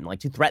with him, like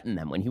to threaten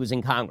them when he was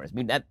in Congress. I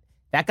mean,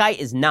 that guy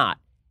is not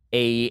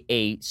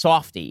a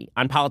softie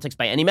on politics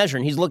by any measure,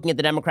 and he's looking at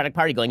the Democratic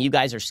Party going, you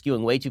guys are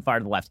skewing way too far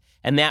to the left,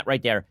 and that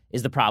right there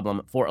is the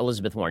problem for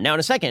Elizabeth Warren. Now, in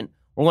a second,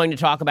 we're going to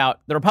talk about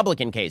the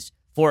Republican case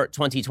for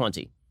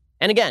 2020.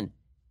 And again,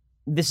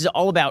 this is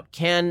all about,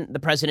 can the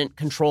president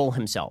control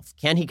himself?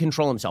 Can he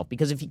control himself?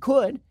 Because if he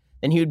could,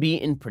 then he would be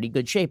in pretty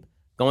good shape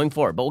going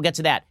forward. But we'll get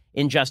to that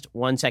in just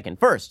 1 second.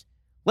 First,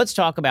 let's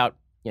talk about,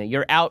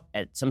 you're out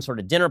at some sort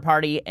of dinner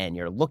party and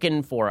you're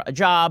looking for a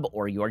job,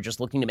 or you're just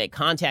looking to make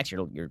contacts.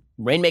 You're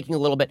rainmaking a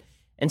little bit,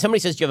 and somebody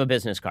says, do you have a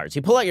business card? So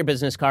you pull out your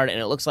business card, and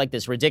it looks like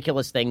this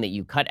ridiculous thing that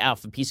you cut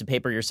off a piece of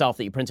paper yourself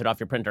that you printed off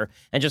your printer,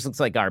 and just looks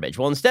like garbage.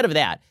 Well, instead of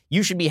that,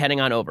 you should be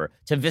heading on over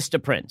to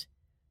Vistaprint.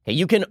 Okay,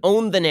 you can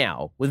own the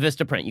now with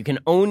Vistaprint. You can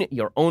own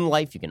your own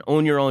life. You can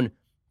own your own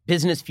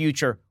business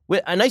future.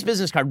 A nice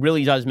business card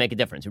really does make a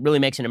difference. It really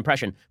makes an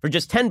impression. For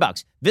just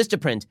 $10,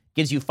 Vistaprint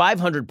gives you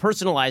 500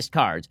 personalized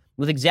cards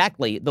with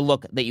exactly the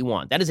look that you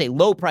want. That is a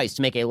low price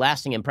to make a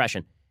lasting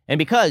impression. And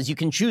because you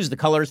can choose the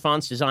colors,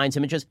 fonts, designs,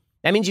 images,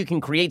 that means you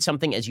can create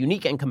something as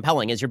unique and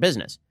compelling as your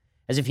business.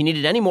 As if you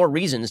needed any more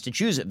reasons to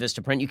choose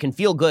Vistaprint, you can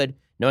feel good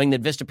knowing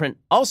that Vistaprint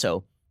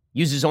also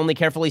uses only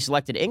carefully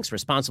selected inks,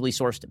 responsibly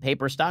sourced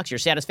paper stocks. Your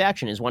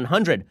satisfaction is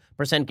 100%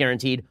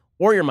 guaranteed,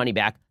 or your money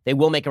back. They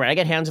will make it right. I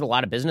get handed a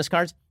lot of business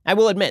cards. I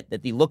will admit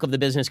that the look of the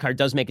business card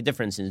does make a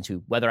difference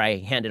into whether I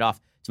hand it off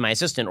to my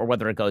assistant or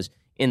whether it goes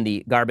in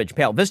the garbage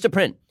pail.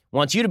 Vistaprint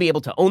wants you to be able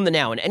to own the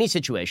now in any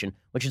situation,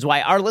 which is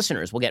why our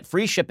listeners will get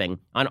free shipping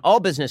on all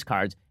business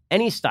cards,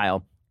 any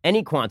style,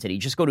 any quantity.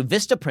 Just go to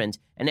Vistaprint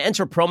and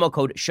enter promo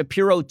code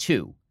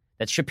Shapiro2.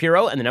 That's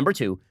Shapiro and the number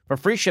 2 for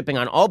free shipping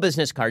on all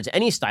business cards,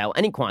 any style,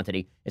 any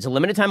quantity. It's a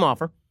limited time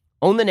offer.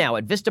 Own the now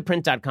at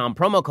Vistaprint.com,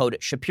 promo code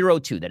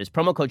Shapiro2. That is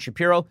promo code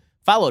Shapiro,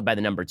 followed by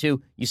the number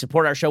 2. You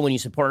support our show when you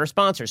support our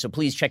sponsor, so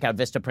please check out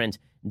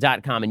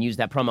Vistaprint.com and use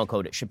that promo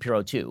code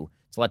Shapiro2 to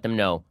let them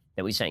know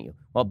that we sent you.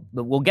 Well,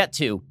 we'll get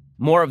to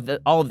more of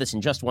all of this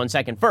in just 1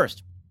 second.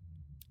 First,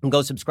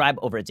 go subscribe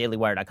over at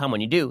dailywire.com.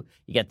 When you do,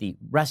 you get the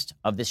rest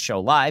of this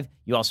show live.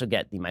 You also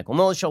get the Michael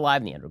Knowles show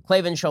live and the Andrew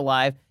Klavan show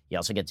live. You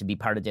also get to be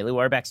part of Daily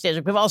Wire Backstage.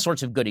 We have all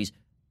sorts of goodies.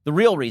 The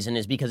real reason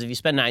is because if you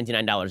spend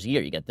 $99 a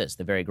year, you get this,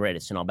 the very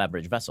greatest in all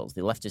beverage vessels,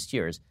 the Leftist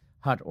Tears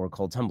hot or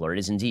cold tumbler. It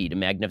is indeed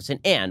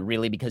magnificent, and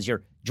really because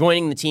you're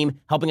joining the team,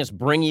 helping us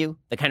bring you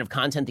the kind of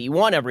content that you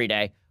want every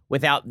day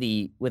without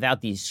the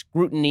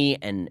scrutiny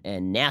and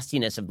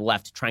nastiness of the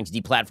left trying to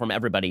deplatform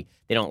everybody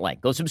they don't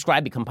like. Go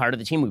subscribe, become part of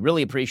the team. We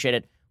really appreciate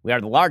it. We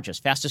are the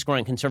largest, fastest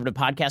growing conservative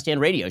podcast and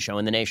radio show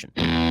in the nation.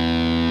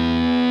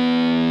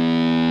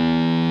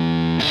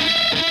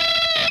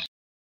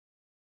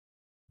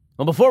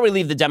 Well, before we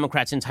leave the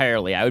Democrats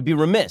entirely, I would be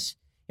remiss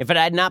if I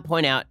did not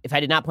point out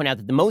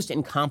that the most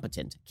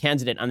incompetent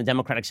candidate on the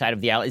Democratic side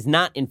of the aisle is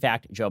not, in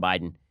fact, Joe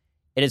Biden.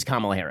 It is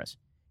Kamala Harris.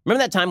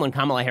 Remember that time when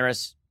Kamala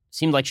Harris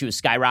seemed like she was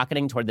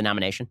skyrocketing toward the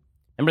nomination?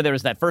 Remember there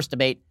was that first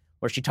debate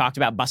where she talked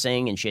about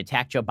busing and she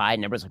attacked Joe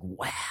Biden. Everybody's like,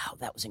 wow,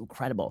 that was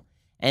incredible.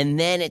 And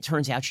then it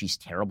turns out she's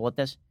terrible at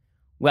this.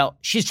 Well,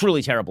 she's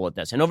truly terrible at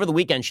this. And over the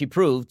weekend, she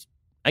proved,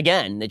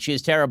 again, that she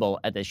is terrible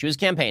at this. She was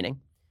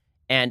campaigning,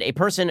 and a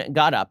person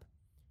got up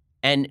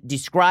and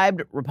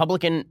described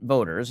Republican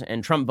voters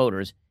and Trump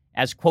voters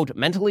as, quote,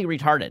 mentally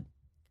retarded.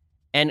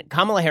 And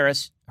Kamala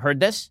Harris heard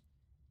this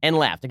and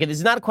laughed. Okay, this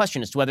is not a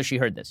question as to whether she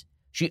heard this.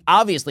 She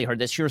obviously heard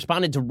this. She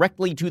responded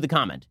directly to the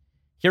comment.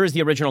 Here is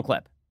the original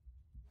clip.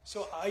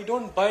 So I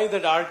don't buy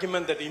that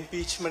argument that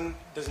impeachment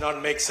does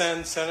not make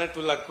sense, Senate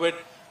will acquit.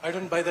 I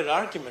don't buy that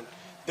argument.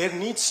 There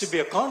needs to be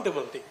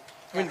accountability.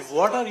 I mean,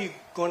 what are you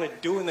going to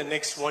do in the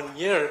next 1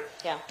 year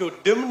to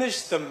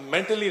diminish the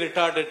mentally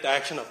retarded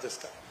action of this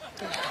guy?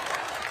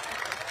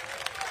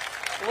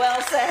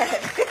 Well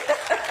said.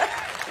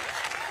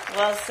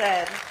 Well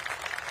said.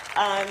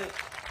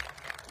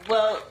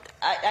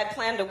 I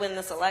plan to win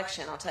this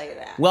election, I'll tell you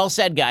that. Well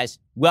said, guys.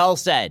 Well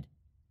said.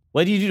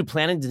 What do you do to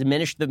plan to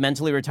diminish the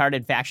mentally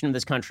retarded faction of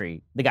this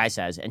country? The guy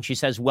says, and she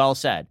says, well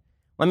said.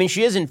 Well, I mean,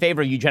 she is in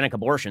favor of eugenic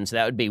abortion, so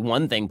that would be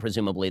one thing,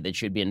 presumably, that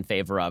she'd be in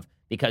favor of,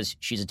 because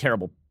she's a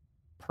terrible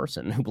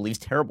person who believes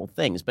terrible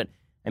things. But,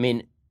 I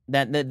mean,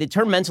 that the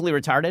term mentally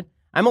retarded,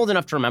 I'm old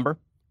enough to remember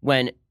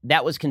when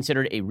that was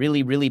considered a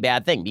really, really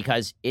bad thing,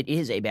 because it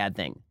is a bad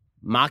thing.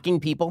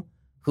 Mocking people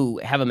who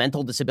have a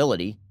mental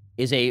disability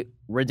is a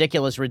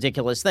ridiculous,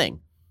 ridiculous thing.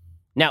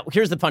 Now,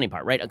 here's the funny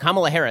part, right?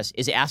 Kamala Harris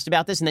is asked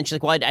about this, and then she's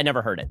like, well, I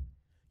never heard it.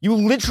 You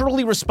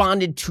literally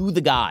responded to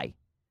the guy.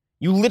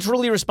 You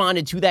literally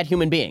responded to that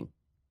human being.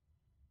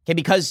 Okay,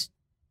 because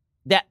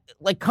that,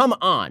 like, come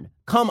on.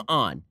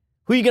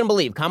 Who are you going to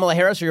believe, Kamala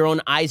Harris or your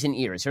own eyes and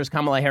ears? Here's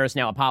Kamala Harris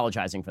now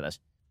apologizing for this.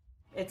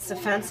 It's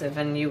offensive,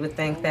 and you would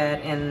think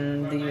that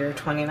in the year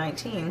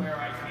 2019,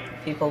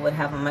 people would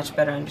have a much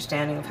better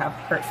understanding of how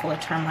hurtful a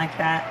term like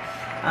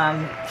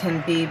that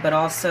can be, but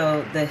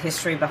also the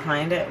history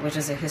behind it, which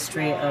is a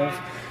history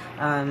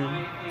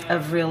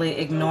of really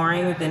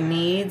ignoring the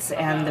needs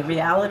and the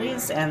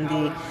realities and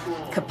the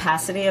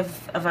capacity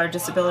of our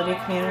disability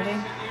community.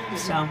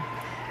 So,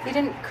 you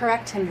didn't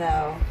correct him,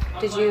 though.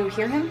 Did you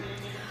hear him?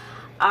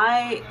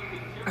 I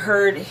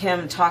heard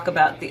him talk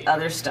about the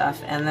other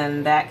stuff, and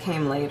then that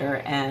came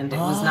later, and it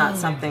was not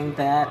something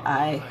that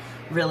I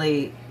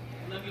really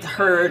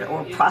heard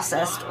or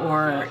processed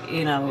or,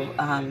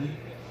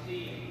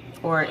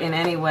 or in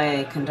any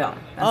way condone.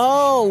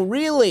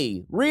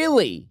 Really?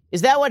 Really?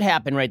 Is that what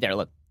happened right there?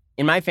 Look,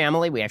 in my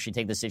family, we actually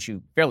take this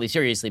issue fairly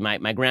seriously.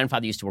 My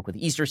grandfather used to work with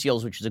Easter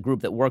Seals, which is a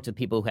group that worked with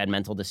people who had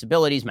mental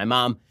disabilities. My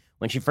mom,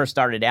 when she first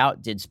started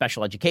out, did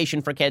special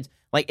education for kids.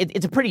 Like,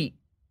 it's a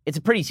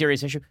pretty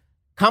serious issue.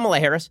 Kamala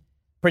Harris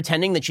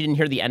pretending that she didn't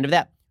hear the end of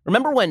that.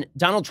 Remember when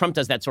Donald Trump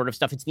does that sort of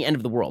stuff, it's the end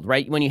of the world,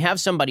 right? When you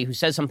have somebody who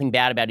says something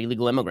bad about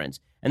illegal immigrants,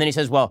 and then he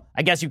says, well,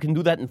 I guess you can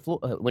do that in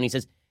Florida. When he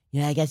says,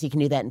 yeah, I guess you can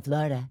do that in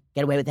Florida.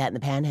 Get away with that in the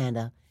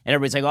Panhandle. And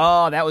everybody's like,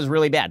 oh, that was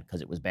really bad,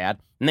 because it was bad.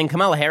 And then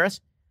Kamala Harris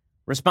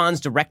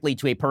responds directly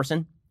to a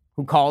person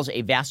who calls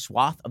a vast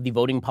swath of the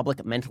voting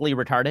public mentally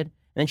retarded. And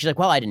then she's like,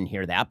 well, I didn't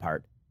hear that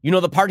part. You know,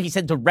 the part he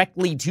said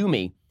directly to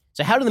me.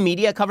 So how do the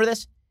media cover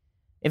this?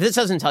 If this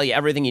doesn't tell you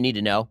everything you need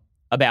to know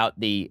about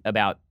the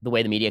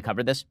way the media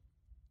covered this,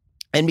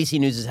 NBC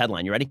News'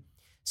 headline, you ready?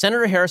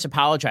 Senator Harris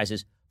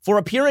apologizes for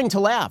appearing to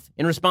laugh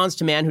in response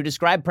to man who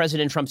described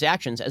President Trump's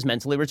actions as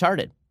mentally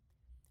retarded.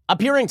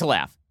 Appearing to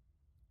laugh.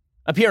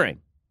 Appearing.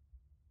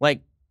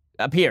 Like,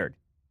 appeared.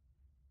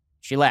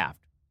 She laughed.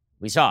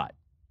 We saw it.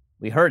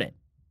 We heard it.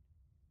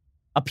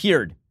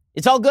 Appeared.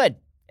 It's all good.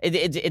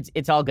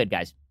 It's all good,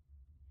 guys.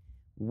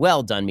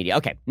 Well done, media.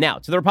 Okay, now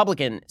to the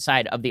Republican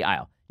side of the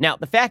aisle. Now,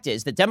 the fact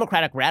is that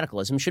Democratic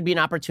radicalism should be an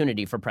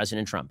opportunity for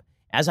President Trump.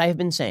 As I have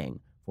been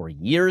saying for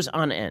years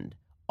on end,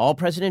 all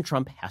President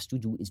Trump has to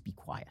do is be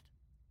quiet.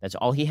 That's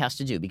all he has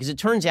to do, because it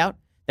turns out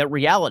that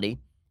reality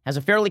has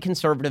a fairly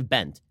conservative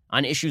bent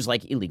on issues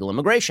like illegal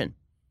immigration.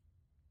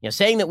 You know,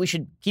 saying that we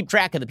should keep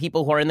track of the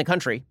people who are in the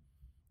country,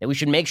 that we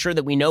should make sure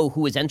that we know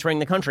who is entering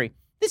the country,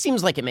 this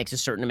seems like it makes a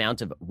certain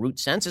amount of root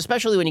sense,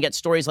 especially when you get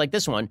stories like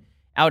this one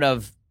out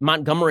of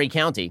Montgomery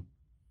County,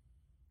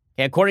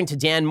 Okay, according to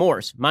Dan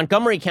Morse,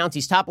 Montgomery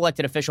County's top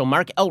elected official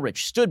Mark Elrich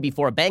stood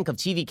before a bank of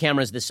TV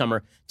cameras this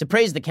summer to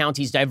praise the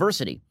county's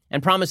diversity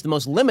and promised the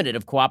most limited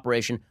of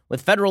cooperation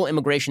with federal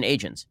immigration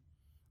agents.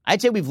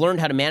 I'd say we've learned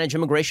how to manage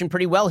immigration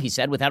pretty well, he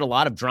said, without a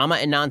lot of drama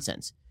and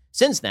nonsense.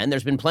 Since then,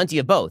 there's been plenty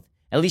of both,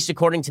 at least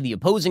according to the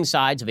opposing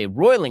sides of a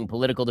roiling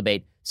political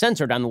debate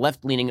centered on the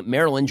left-leaning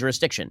Maryland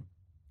jurisdiction.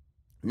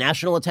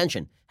 National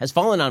attention has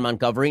fallen on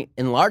Montgomery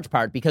in large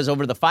part because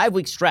over the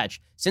 5-week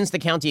stretch since the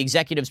county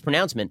executive's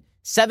pronouncement,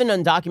 7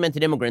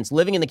 undocumented immigrants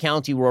living in the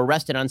county were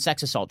arrested on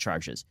sex assault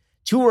charges.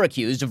 2 were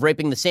accused of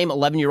raping the same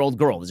 11-year-old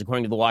girl, this is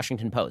according to the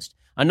Washington Post.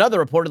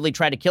 Another reportedly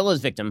tried to kill his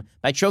victim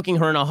by choking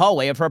her in a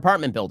hallway of her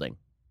apartment building.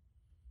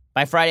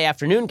 By Friday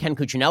afternoon, Ken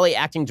Cuccinelli,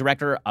 acting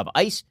director of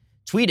ICE,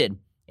 tweeted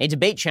a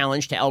debate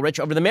challenge to Elrich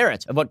over the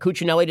merits of what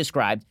Cuccinelli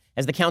described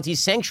as the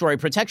county's sanctuary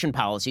protection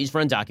policies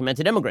for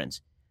undocumented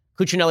immigrants.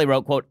 Cuccinelli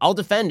wrote, quote, "I'll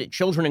defend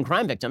children and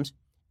crime victims.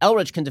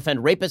 Elrich can defend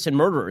rapists and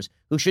murderers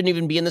who shouldn't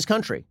even be in this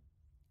country."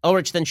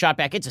 Elrich then shot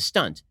back, "It's a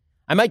stunt.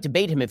 I might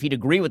debate him if he'd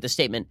agree with the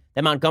statement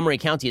that Montgomery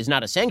County is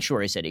not a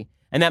sanctuary city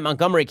and that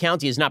Montgomery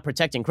County is not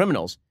protecting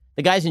criminals.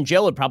 The guys in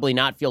jail would probably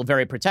not feel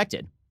very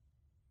protected."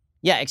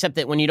 Yeah, except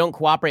that when you don't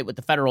cooperate with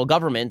the federal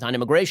government on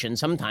immigration,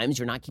 sometimes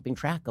you're not keeping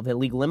track of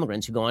illegal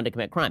immigrants who go on to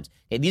commit crimes.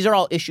 Okay, these are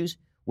all issues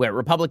where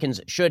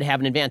Republicans should have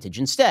an advantage.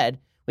 Instead,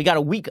 we got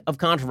a week of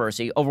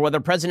controversy over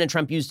whether President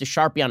Trump used a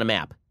Sharpie on a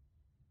map.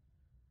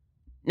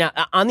 Now,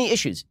 on the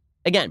issues,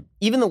 again,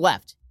 even the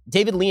left,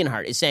 David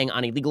Leonhardt is saying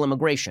on illegal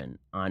immigration,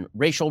 on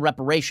racial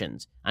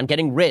reparations, on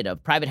getting rid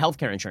of private health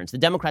care insurance, the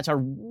Democrats are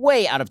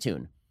way out of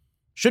tune.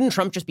 Shouldn't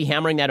Trump just be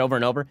hammering that over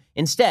and over?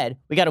 Instead,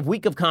 we got a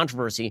week of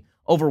controversy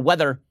over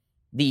whether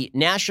the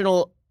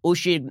National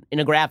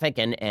Oceanographic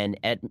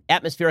and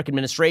Atmospheric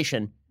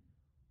Administration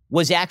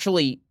was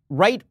actually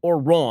right or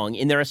wrong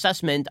in their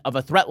assessment of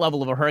a threat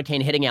level of a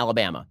hurricane hitting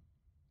Alabama.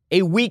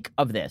 A week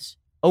of this.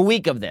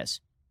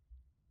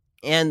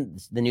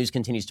 And the news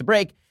continues to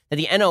break that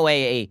the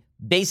NOAA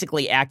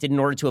basically acted in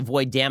order to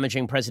avoid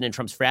damaging President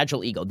Trump's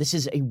fragile ego. This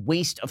is a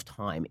waste of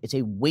time. It's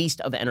a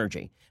waste of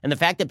energy. And the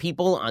fact that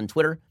people on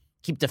Twitter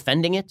keep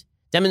defending it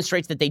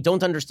demonstrates that they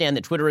don't understand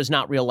that Twitter is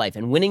not real life.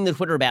 And winning the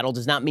Twitter battle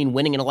does not mean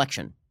winning an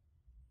election.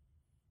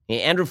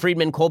 Andrew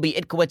Friedman, Colby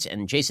Itkowitz,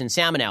 and Jason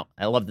Samenow.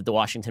 I love that the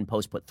Washington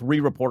Post put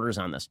 3 reporters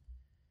on this.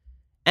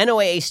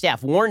 NOAA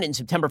staff warned in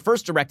September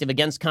 1st directive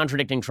against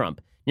contradicting Trump,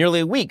 nearly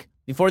a week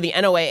before the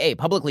NOAA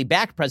publicly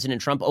backed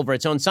President Trump over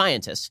its own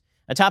scientists.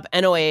 A top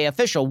NOAA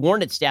official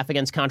warned its staff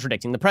against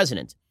contradicting the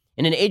president.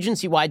 In an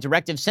agency-wide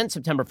directive sent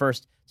September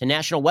 1st to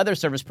National Weather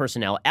Service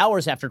personnel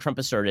hours after Trump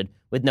asserted,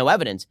 with no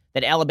evidence,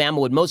 that Alabama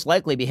would most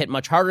likely be hit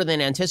much harder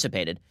than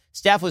anticipated,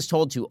 staff was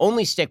told to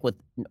only stick with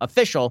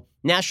official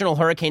National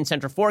Hurricane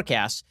Center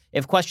forecasts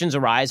if questions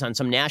arise on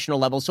some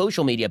national-level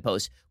social media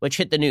posts, which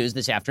hit the news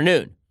this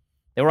afternoon.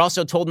 They were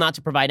also told not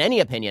to provide any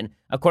opinion,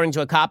 according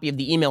to a copy of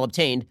the email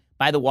obtained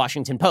by the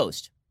Washington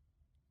Post.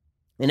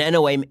 An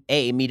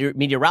NOAA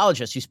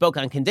meteorologist who spoke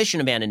on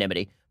condition of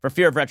anonymity for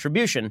fear of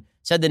retribution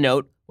said the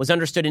note was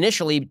understood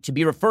initially to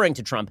be referring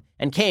to Trump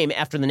and came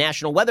after the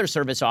National Weather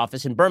Service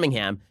office in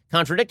Birmingham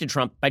contradicted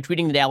Trump by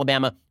tweeting that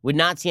Alabama would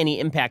not see any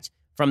impact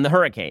from the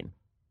hurricane.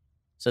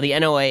 So the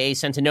NOAA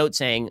sent a note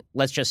saying,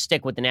 let's just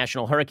stick with the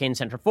National Hurricane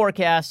Center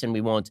forecast and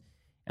we won't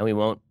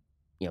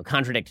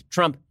contradict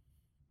Trump.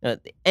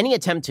 Any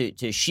attempt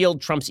to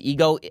shield Trump's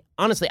ego,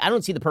 honestly, I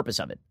don't see the purpose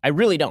of it. I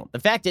really don't. The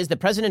fact is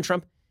that President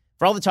Trump,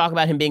 for all the talk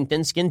about him being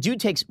thin-skinned,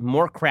 dude takes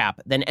more crap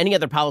than any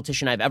other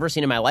politician I've ever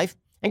seen in my life.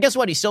 And guess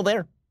what? He's still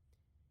there.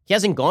 He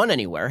hasn't gone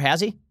anywhere,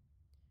 has he?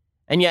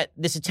 And yet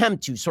this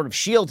attempt to sort of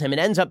shield him, it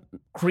ends up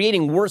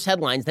creating worse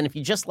headlines than if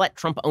you just let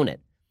Trump own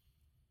it.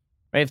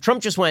 Right? If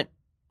Trump just went,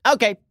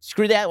 okay,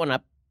 screw that one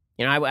up.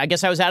 I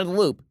guess I was out of the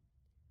loop.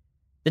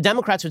 The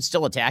Democrats would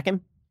still attack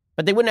him,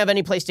 but they wouldn't have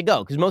any place to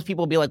go because most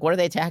people would be like, what are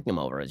they attacking him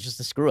over? It's just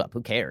a screw up.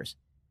 Who cares?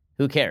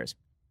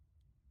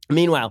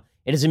 Meanwhile,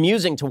 it is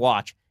amusing to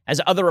watch as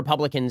other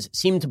Republicans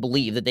seem to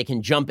believe that they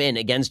can jump in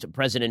against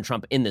President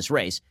Trump in this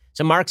race.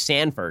 So Mark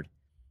Sanford,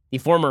 the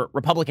former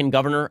Republican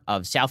governor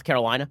of South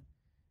Carolina,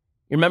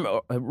 you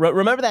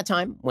remember that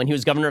time when he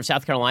was governor of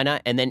South Carolina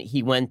and then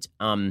he went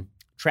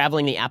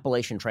traveling the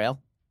Appalachian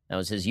Trail? That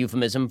was his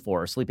euphemism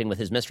for sleeping with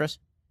his mistress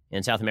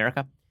in South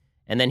America.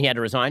 And then he had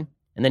to resign.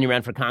 And then he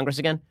ran for Congress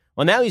again.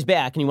 Well, now he's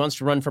back and he wants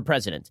to run for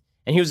president.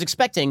 And he was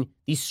expecting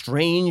the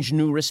strange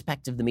new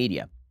respect of the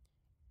media.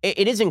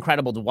 It is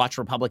incredible to watch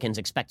Republicans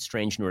expect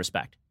strange new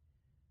respect.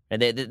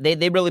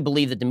 They really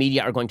believe that the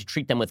media are going to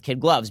treat them with kid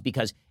gloves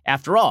because,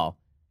 after all,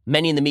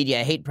 many in the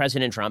media hate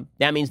President Trump.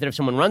 That means that if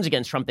someone runs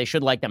against Trump, they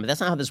should like them. But that's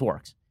not how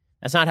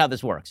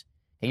this works.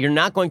 You're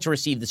not going to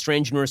receive the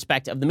strange new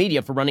respect of the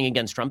media for running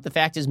against Trump. The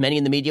fact is, many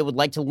in the media would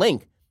like to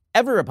link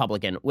every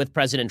Republican with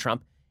President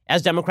Trump,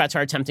 as Democrats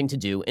are attempting to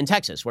do in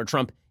Texas, where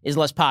Trump is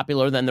less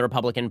popular than the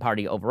Republican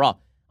Party overall.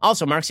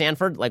 Also, Mark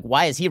Sanford,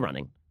 why is he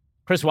running?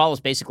 Chris Wallace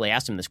basically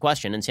asked him this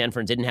question, and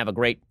Sanford didn't have a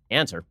great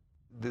answer.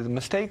 The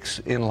mistakes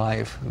in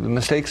life, the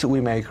mistakes that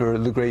we make are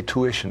the great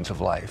tuitions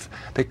of life.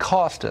 They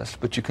cost us,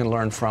 but you can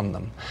learn from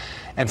them.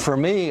 And for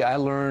me, I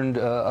learned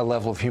a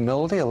level of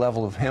humility, a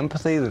level of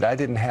empathy that I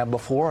didn't have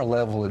before, a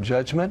level of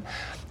judgment.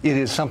 It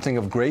is something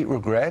of great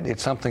regret.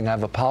 It's something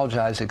I've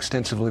apologized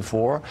extensively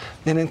for.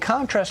 And in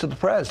contrast to the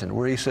president,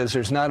 where he says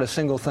there's not a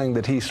single thing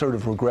that he sort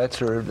of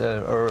regrets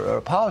or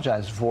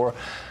apologizes for,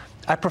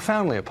 I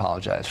profoundly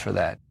apologize for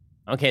that.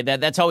 Okay,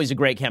 that's always a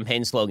great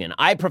campaign slogan.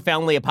 I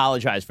profoundly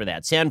apologize for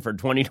that. Sanford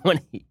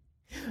 2020.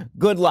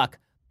 Good luck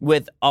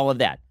with all of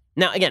that.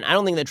 Now, again, I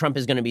don't think that Trump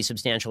is going to be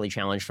substantially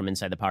challenged from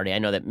inside the party. I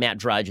know that Matt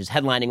Drudge is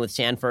headlining with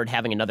Sanford.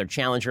 Having another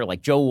challenger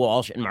like Joe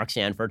Walsh and Mark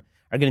Sanford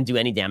are going to do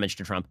any damage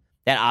to Trump.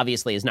 That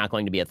obviously is not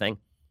going to be a thing.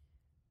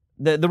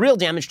 The real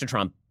damage to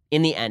Trump,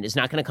 in the end, is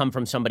not going to come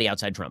from somebody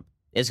outside Trump.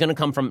 It's going to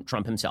come from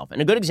Trump himself.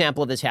 And a good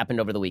example of this happened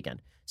over the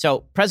weekend.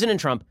 So President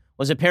Trump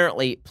was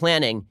apparently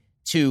planning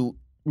to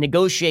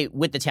negotiate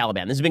with the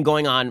Taliban. This has been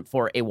going on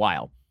for a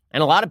while.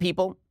 And a lot of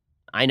people,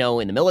 I know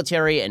in the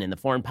military and in the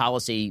foreign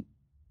policy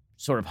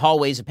sort of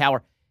hallways of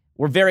power,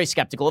 were very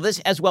skeptical of this,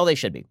 as well they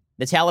should be.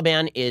 The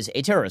Taliban is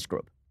a terrorist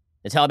group.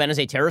 The Taliban is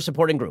a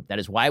terror-supporting group. That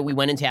is why we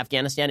went into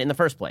Afghanistan in the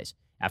first place.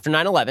 After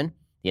 9/11,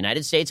 the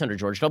United States, under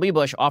George W.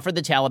 Bush, offered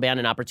the Taliban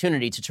an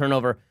opportunity to turn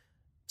over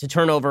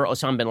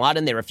Osama bin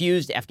Laden. They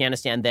refused.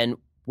 Afghanistan then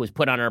was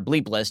put on our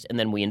bleep list, and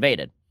then we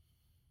invaded.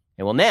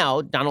 And well,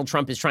 now Donald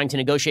Trump is trying to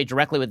negotiate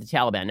directly with the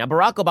Taliban. Now,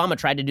 Barack Obama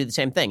tried to do the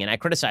same thing, and I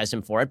criticized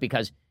him for it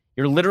because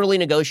you're literally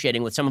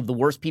negotiating with some of the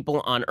worst people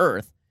on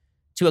earth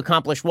to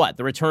accomplish what?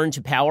 The return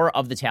to power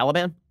of the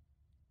Taliban?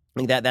 I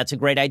think that's a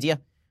great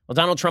idea. Well,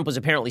 Donald Trump was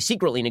apparently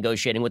secretly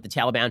negotiating with the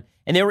Taliban,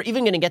 and they were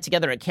even going to get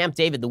together at Camp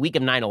David the week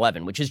of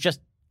 9/11, which is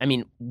just, I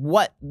mean,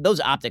 what?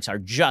 Those optics are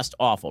just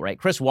awful, right?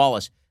 Chris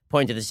Wallace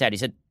pointed this out. He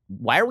said,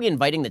 why are we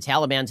inviting the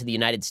Taliban to the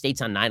United States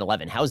on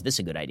 9/11? How is this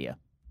a good idea?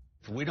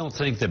 We don't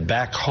think that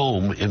back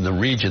home in the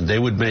region, they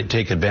would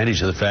take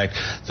advantage of the fact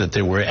that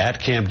they were at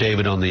Camp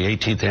David on the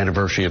 18th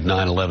anniversary of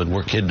 9/11.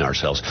 We're kidding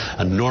ourselves.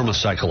 Enormous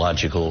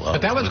psychological.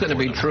 But that was going to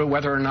be true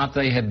whether or not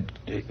they had,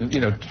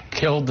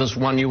 killed this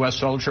one U.S.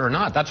 soldier or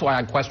not. That's why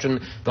I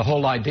question the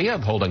whole idea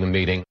of holding a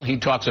meeting. He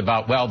talks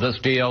about, well, this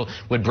deal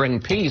would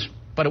bring peace,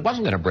 but it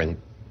wasn't going to bring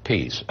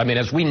peace. I mean,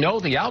 as we know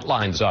the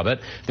outlines of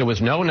it, there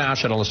was no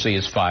national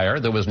ceasefire.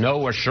 There was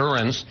no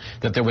assurance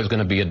that there was going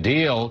to be a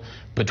deal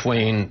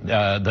between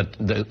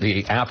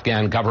the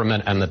Afghan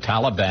government and the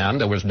Taliban.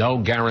 There was no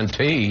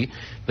guarantee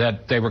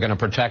that they were going to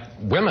protect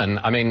women.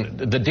 I mean,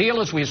 the deal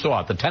as we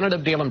saw it, the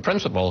tentative deal in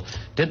principle,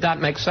 did that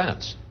make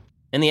sense?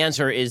 And the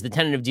answer is the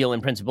tentative deal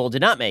in principle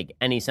did not make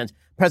any sense.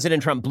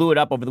 President Trump blew it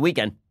up over the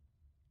weekend.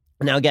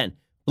 Now, again,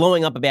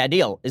 blowing up a bad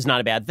deal is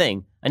not a bad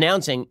thing.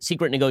 Announcing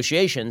secret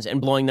negotiations and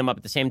blowing them up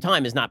at the same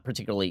time is not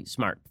particularly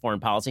smart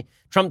foreign policy.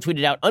 Trump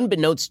tweeted out,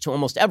 unbeknownst to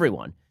almost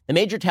everyone, the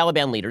major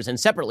Taliban leaders and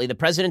separately the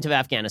president of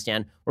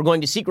Afghanistan were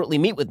going to secretly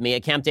meet with me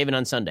at Camp David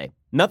on Sunday.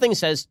 Nothing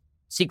says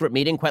secret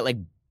meeting quite like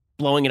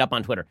blowing it up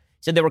on Twitter.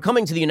 Said they were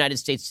coming to the United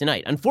States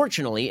tonight.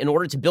 Unfortunately, in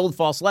order to build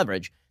false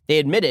leverage, they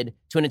admitted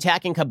to an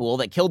attack in Kabul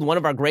that killed one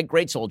of our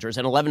great soldiers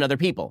and 11 other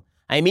people.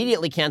 I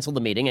immediately canceled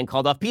the meeting and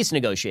called off peace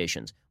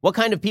negotiations. What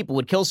kind of people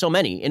would kill so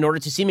many in order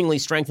to seemingly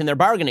strengthen their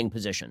bargaining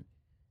position?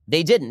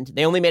 They didn't.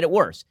 They only made it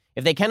worse.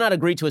 If they cannot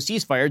agree to a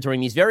ceasefire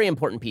during these very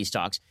important peace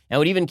talks and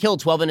would even kill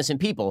 12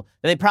 innocent people,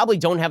 then they probably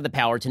don't have the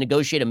power to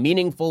negotiate a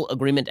meaningful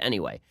agreement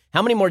anyway.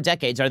 How many more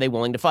decades are they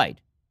willing to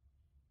fight?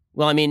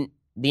 Well, I mean,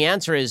 the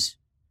answer is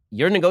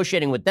you're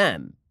negotiating with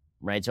them,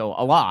 right? So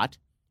a lot.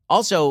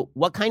 Also,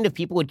 what kind of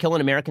people would kill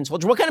an American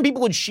soldier? What kind of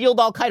people would shield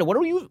al-Qaeda? What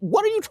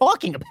are you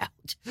talking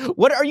about?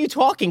 What are you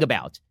talking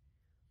about?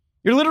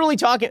 You're literally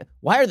talking,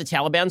 why are the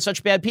Taliban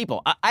such bad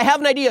people? I have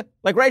an idea,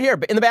 like right here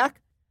in the back.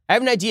 I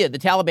have an idea, the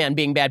Taliban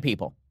being bad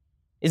people.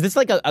 Is this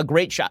like a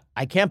great shot?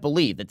 I can't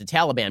believe that the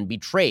Taliban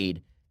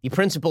betrayed the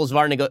principles of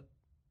our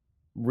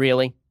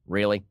Really?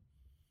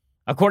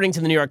 According to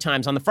the New York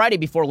Times, on the Friday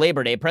before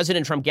Labor Day,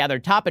 President Trump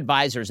gathered top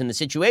advisors in the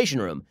Situation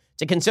Room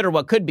to consider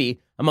what could be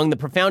among the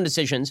profound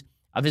decisions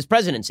of his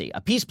presidency, a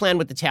peace plan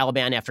with the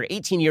Taliban after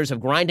 18 years of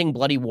grinding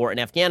bloody war in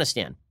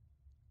Afghanistan.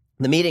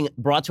 The meeting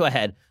brought to a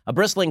head a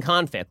bristling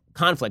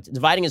conflict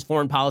dividing his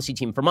foreign policy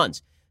team for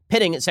months,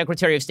 pitting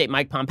Secretary of State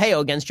Mike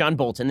Pompeo against John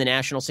Bolton, the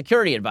national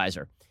security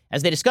advisor.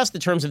 As they discussed the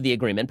terms of the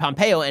agreement,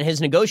 Pompeo and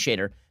his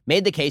negotiator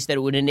made the case that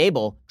it would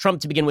enable Trump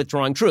to begin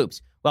withdrawing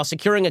troops while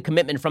securing a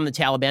commitment from the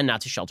Taliban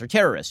not to shelter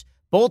terrorists.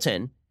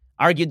 Bolton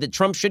argued that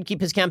Trump should keep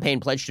his campaign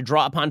pledge to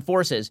draw down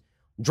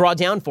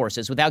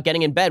forces without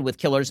getting in bed with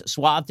killers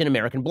swathed in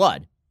American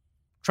blood.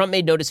 Trump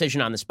made no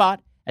decision on the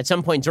spot. At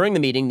some point during the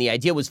meeting, the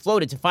idea was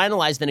floated to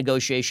finalize the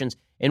negotiations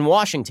in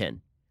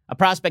Washington, a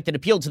prospect that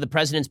appealed to the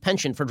president's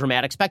penchant for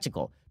dramatic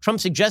spectacle. Trump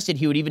suggested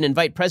he would even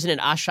invite President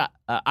Ashraf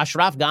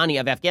Ghani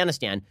of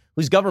Afghanistan,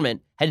 whose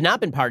government had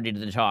not been party to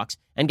the talks,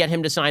 and get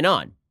him to sign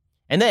on.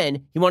 And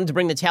then he wanted to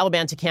bring the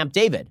Taliban to Camp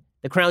David,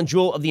 the crown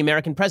jewel of the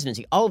American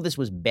presidency. All of this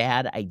was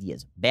bad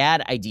ideas,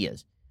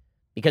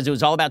 because it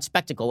was all about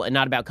spectacle and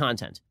not about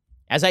content.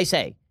 As I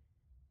say,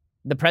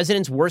 the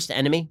president's worst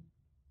enemy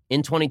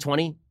in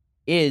 2020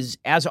 is,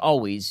 as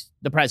always,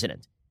 the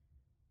president,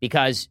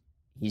 because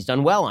he's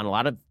done well on a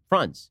lot of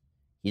fronts.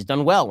 He's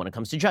done well when it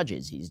comes to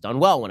judges. He's done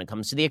well when it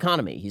comes to the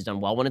economy. He's done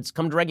well when it's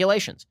come to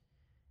regulations.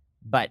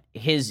 But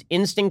his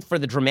instinct for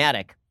the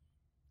dramatic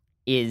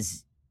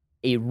is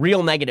a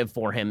real negative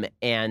for him,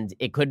 and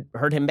it could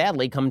hurt him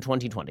badly come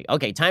 2020.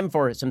 Okay, time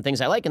for some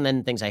things I like and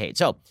then things I hate.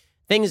 So,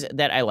 things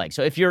that I like.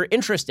 So, if you're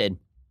interested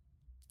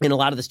in a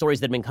lot of the stories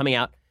that have been coming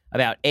out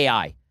about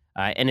AI,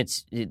 and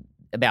it's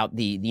about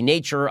the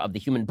nature of the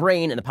human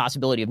brain and the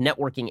possibility of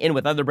networking in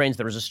with other brains.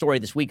 There was a story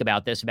this week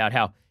about this, about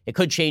how it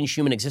could change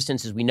human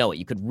existence as we know it.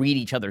 You could read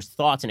each other's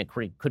thoughts, and it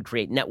could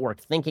create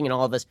networked thinking and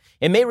all of this.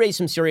 It may raise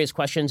some serious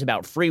questions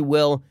about free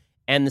will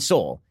and the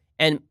soul.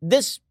 And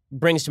this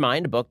brings to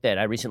mind a book that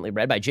I recently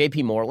read by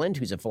J.P. Moreland,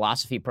 who's a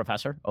philosophy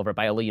professor over at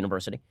Biola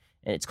University.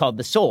 And it's called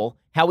The Soul,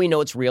 How We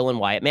Know It's Real and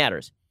Why It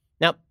Matters.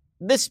 Now,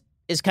 this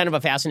is kind of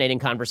a fascinating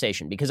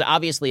conversation because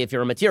obviously if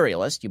you're a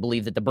materialist, you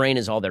believe that the brain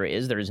is all there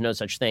is no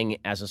such thing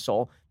as a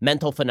soul.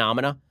 Mental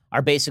phenomena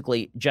are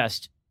basically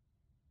just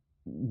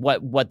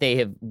what they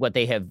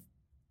have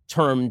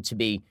termed to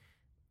be,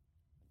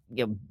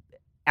 you know,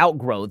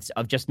 outgrowths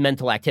of just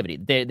mental activity.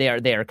 They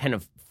are kind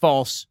of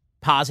false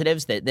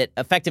positives that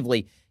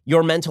effectively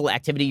your mental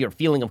activity, your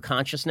feeling of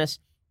consciousness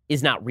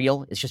is not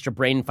real. It's just your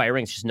brain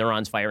firing. It's just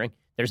neurons firing.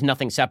 There's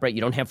nothing separate.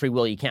 You don't have free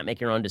will. You can't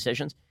make your own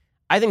decisions.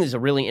 I think this is a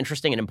really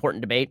interesting and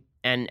important debate.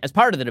 And as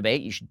part of the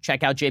debate, you should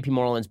check out J.P.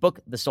 Moreland's book,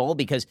 The Soul,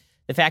 because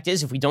the fact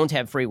is, if we don't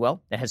have free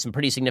will, that has some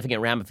pretty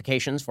significant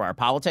ramifications for our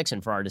politics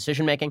and for our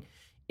decision-making.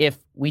 If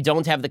we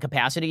don't have the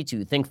capacity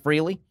to think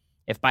freely,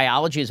 if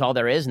biology is all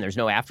there is and there's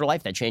no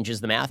afterlife, that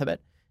changes the math of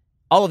it.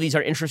 All of these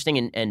are interesting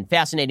and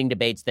fascinating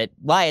debates that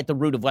lie at the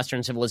root of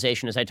Western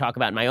civilization, as I talk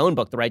about in my own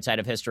book, The Right Side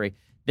of History.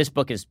 This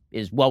book is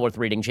well worth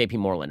reading, J.P.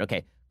 Moreland.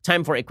 Okay,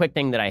 time for a quick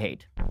thing that I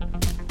hate.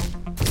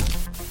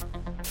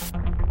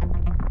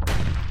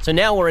 So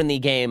now we're in the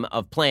game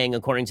of playing,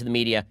 according to the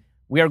media,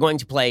 we are going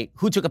to play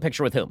Who Took a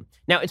Picture with Whom.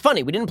 Now, it's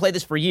funny, we didn't play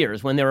this for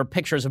years when there were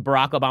pictures of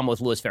Barack Obama with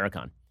Louis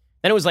Farrakhan.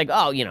 Then it was like,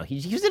 oh, you know, he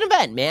was an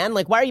event, man.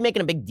 Like, why are you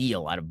making a big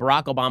deal out of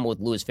Barack Obama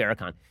with Louis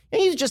Farrakhan?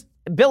 And he's just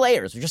Bill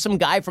Ayers, just some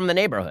guy from the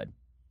neighborhood.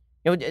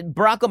 You know,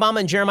 Barack Obama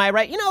and Jeremiah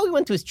Wright, you know, he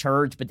went to his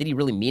church, but did he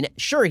really mean it?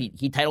 Sure,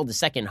 he titled the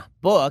second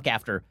book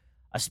after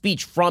a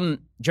speech from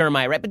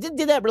Jeremiah Wright, but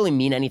did that really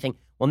mean anything?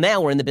 Well,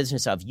 now we're in the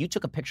business of you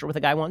took a picture with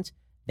a guy once.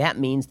 That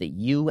means that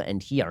you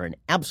and he are in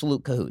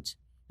absolute cahoots.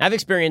 I've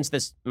experienced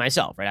this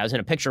myself, right? I was in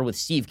a picture with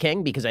Steve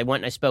King because I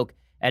went and I spoke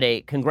at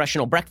a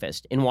congressional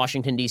breakfast in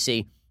Washington,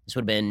 D.C. This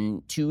would have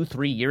been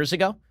 2-3 years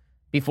ago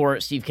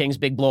before Steve King's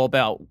big blow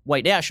about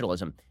white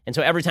nationalism. And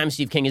so every time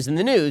Steve King is in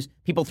the news,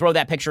 people throw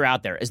that picture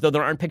out there as though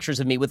there aren't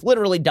pictures of me with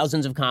literally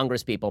dozens of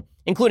Congress people,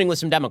 including with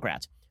some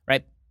Democrats,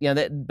 right? You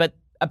know, but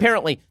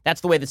apparently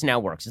that's the way this now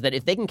works, is that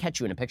if they can catch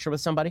you in a picture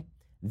with somebody,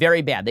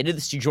 very bad. They did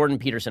this to Jordan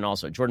Peterson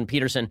also. Jordan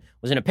Peterson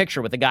was in a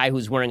picture with a guy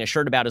who's wearing a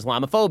shirt about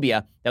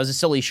Islamophobia. That was a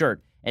silly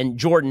shirt. And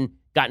Jordan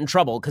got in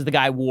trouble because the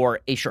guy wore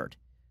a shirt.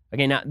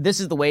 Okay, now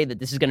this is the way that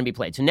this is going to be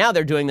played. So now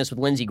they're doing this with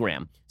Lindsey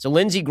Graham. So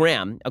Lindsey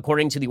Graham,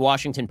 according to the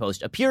Washington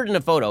Post, appeared in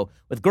a photo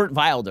with Geert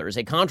Wilders,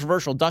 a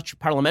controversial Dutch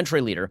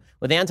parliamentary leader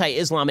with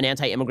anti-Islam and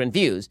anti-immigrant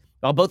views,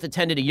 while both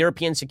attended a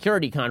European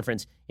security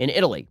conference in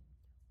Italy.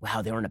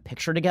 Wow, they were in a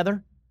picture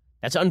together?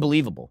 That's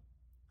unbelievable.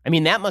 I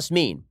mean, that must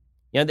mean,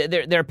 you know,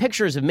 there are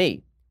pictures of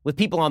me with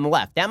people on the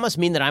left. That must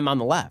mean that I'm on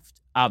the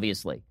left,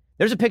 obviously.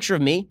 There's a picture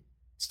of me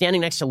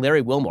standing next to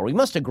Larry Wilmore. We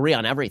must agree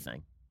on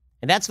everything.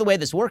 And that's the way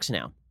this works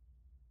now.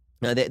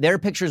 Now, there are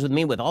pictures with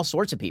me with all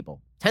sorts of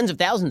people, tens of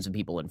thousands of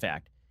people, in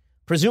fact.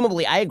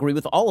 Presumably, I agree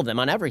with all of them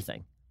on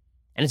everything.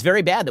 And it's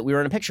very bad that we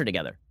were in a picture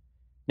together.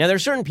 Now, there are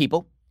certain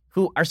people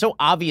who are so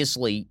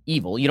obviously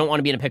evil, you don't want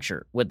to be in a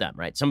picture with them,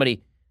 right?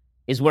 Somebody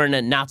is wearing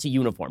a Nazi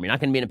uniform. You're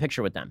not going to be in a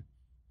picture with them.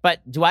 But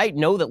do I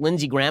know that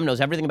Lindsey Graham knows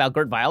everything about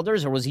Geert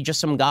Wilders, or was he just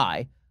some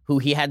guy who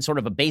he had sort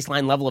of a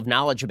baseline level of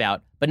knowledge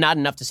about, but not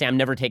enough to say I'm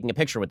never taking a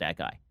picture with that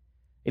guy?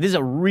 It is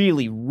a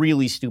really,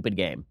 really stupid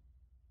game.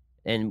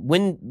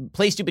 And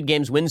play stupid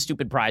games, win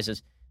stupid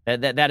prizes.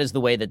 That is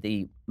the way that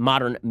the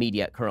modern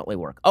media currently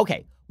work.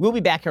 Okay, we'll be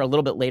back here a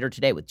little bit later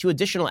today with 2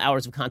 additional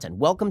hours of content.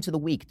 Welcome to the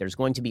week. There's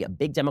going to be a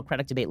big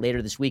Democratic debate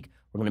later this week.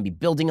 We're going to be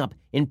building up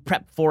in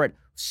prep for it.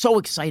 So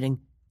exciting.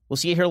 We'll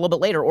see you here a little bit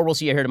later, or we'll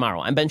see you here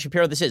tomorrow. I'm Ben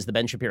Shapiro. This is The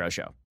Ben Shapiro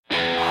Show.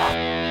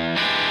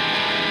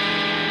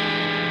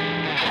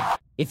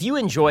 If you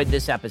enjoyed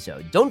this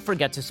episode, don't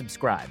forget to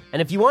subscribe.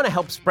 And if you want to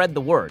help spread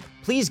the word,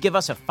 please give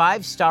us a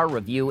 5-star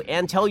review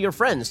and tell your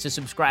friends to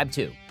subscribe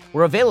too.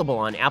 We're available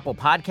on Apple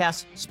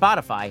Podcasts,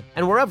 Spotify,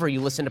 and wherever you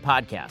listen to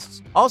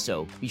podcasts.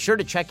 Also, be sure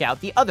to check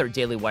out the other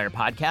Daily Wire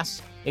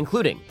podcasts,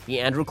 including The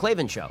Andrew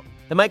Klavan Show,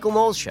 The Michael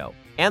Knowles Show,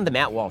 and The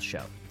Matt Walsh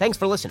Show. Thanks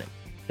for listening.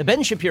 The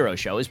Ben Shapiro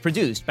Show is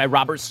produced by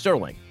Robert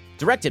Sterling,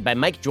 directed by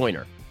Mike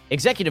Joyner,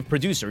 executive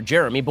producer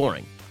Jeremy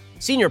Boring,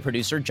 senior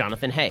producer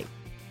Jonathan Hay.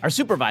 Our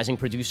supervising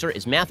producer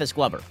is Mathis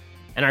Glover,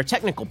 and our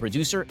technical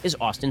producer is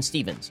Austin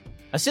Stevens.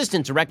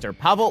 Assistant director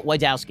Pavel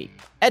Wydowski,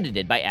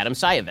 edited by Adam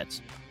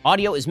Sayevitz.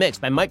 Audio is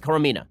mixed by Mike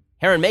Coromina.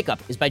 Hair and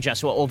makeup is by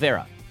Jesua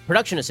Olvera.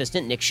 Production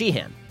assistant Nick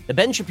Sheehan. The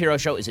Ben Shapiro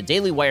Show is a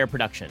Daily Wire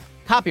production.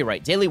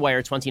 Copyright Daily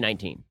Wire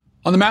 2019.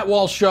 On the Matt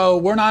Walsh Show,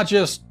 we're not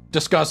just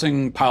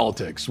discussing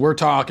politics. We're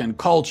talking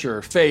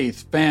culture,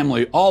 faith,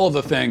 family, all of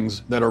the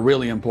things that are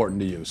really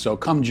important to you. So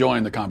come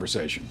join the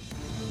conversation.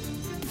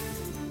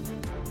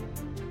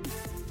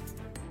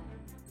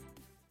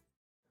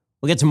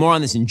 We'll get to more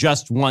on this in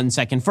just 1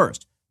 second.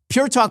 First,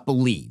 Pure Talk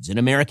believes in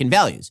American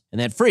values, and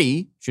that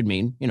free should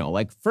mean,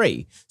 like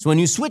free. So when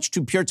you switch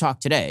to Pure Talk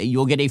today,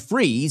 you'll get a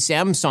free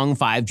Samsung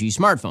 5G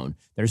smartphone.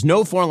 There's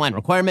no 4-line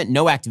requirement,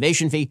 no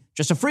activation fee,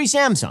 just a free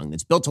Samsung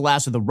that's built to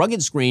last with a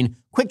rugged screen,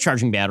 quick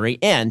charging battery,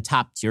 and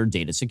top-tier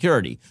data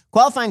security.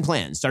 Qualifying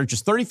plans start at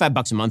just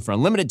 $35 a month for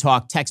unlimited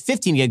talk, text,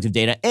 15 gigs of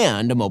data,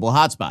 and a mobile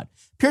hotspot.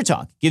 Pure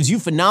Talk gives you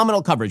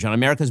phenomenal coverage on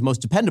America's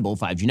most dependable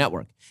 5G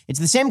network. It's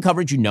the same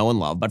coverage you know and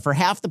love, but for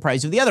half the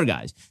price of the other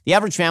guys. The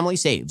average family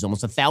saves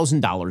almost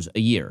 $1,000 a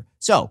year.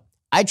 So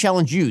I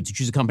challenge you to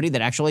choose a company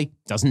that actually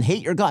doesn't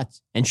hate your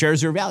guts and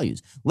shares your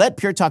values. Let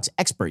Pure Talk's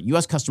expert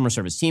U.S. customer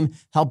service team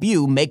help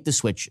you make the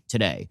switch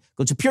today.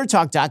 Go to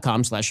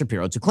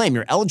puretalk.com/Shapiro to claim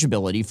your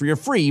eligibility for your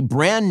free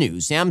brand new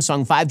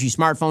Samsung 5G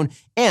smartphone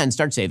and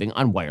start saving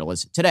on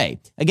wireless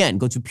today. Again,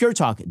 go to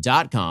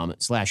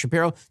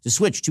puretalk.com/Shapiro to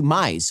switch to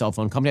my cell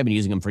phone company. I've been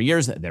using them for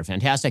years. They're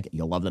fantastic.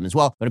 You'll love them as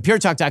well. Go to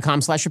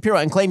puretalk.com/Shapiro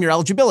and claim your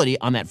eligibility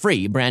on that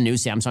free brand new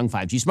Samsung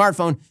 5G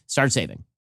smartphone. Start saving.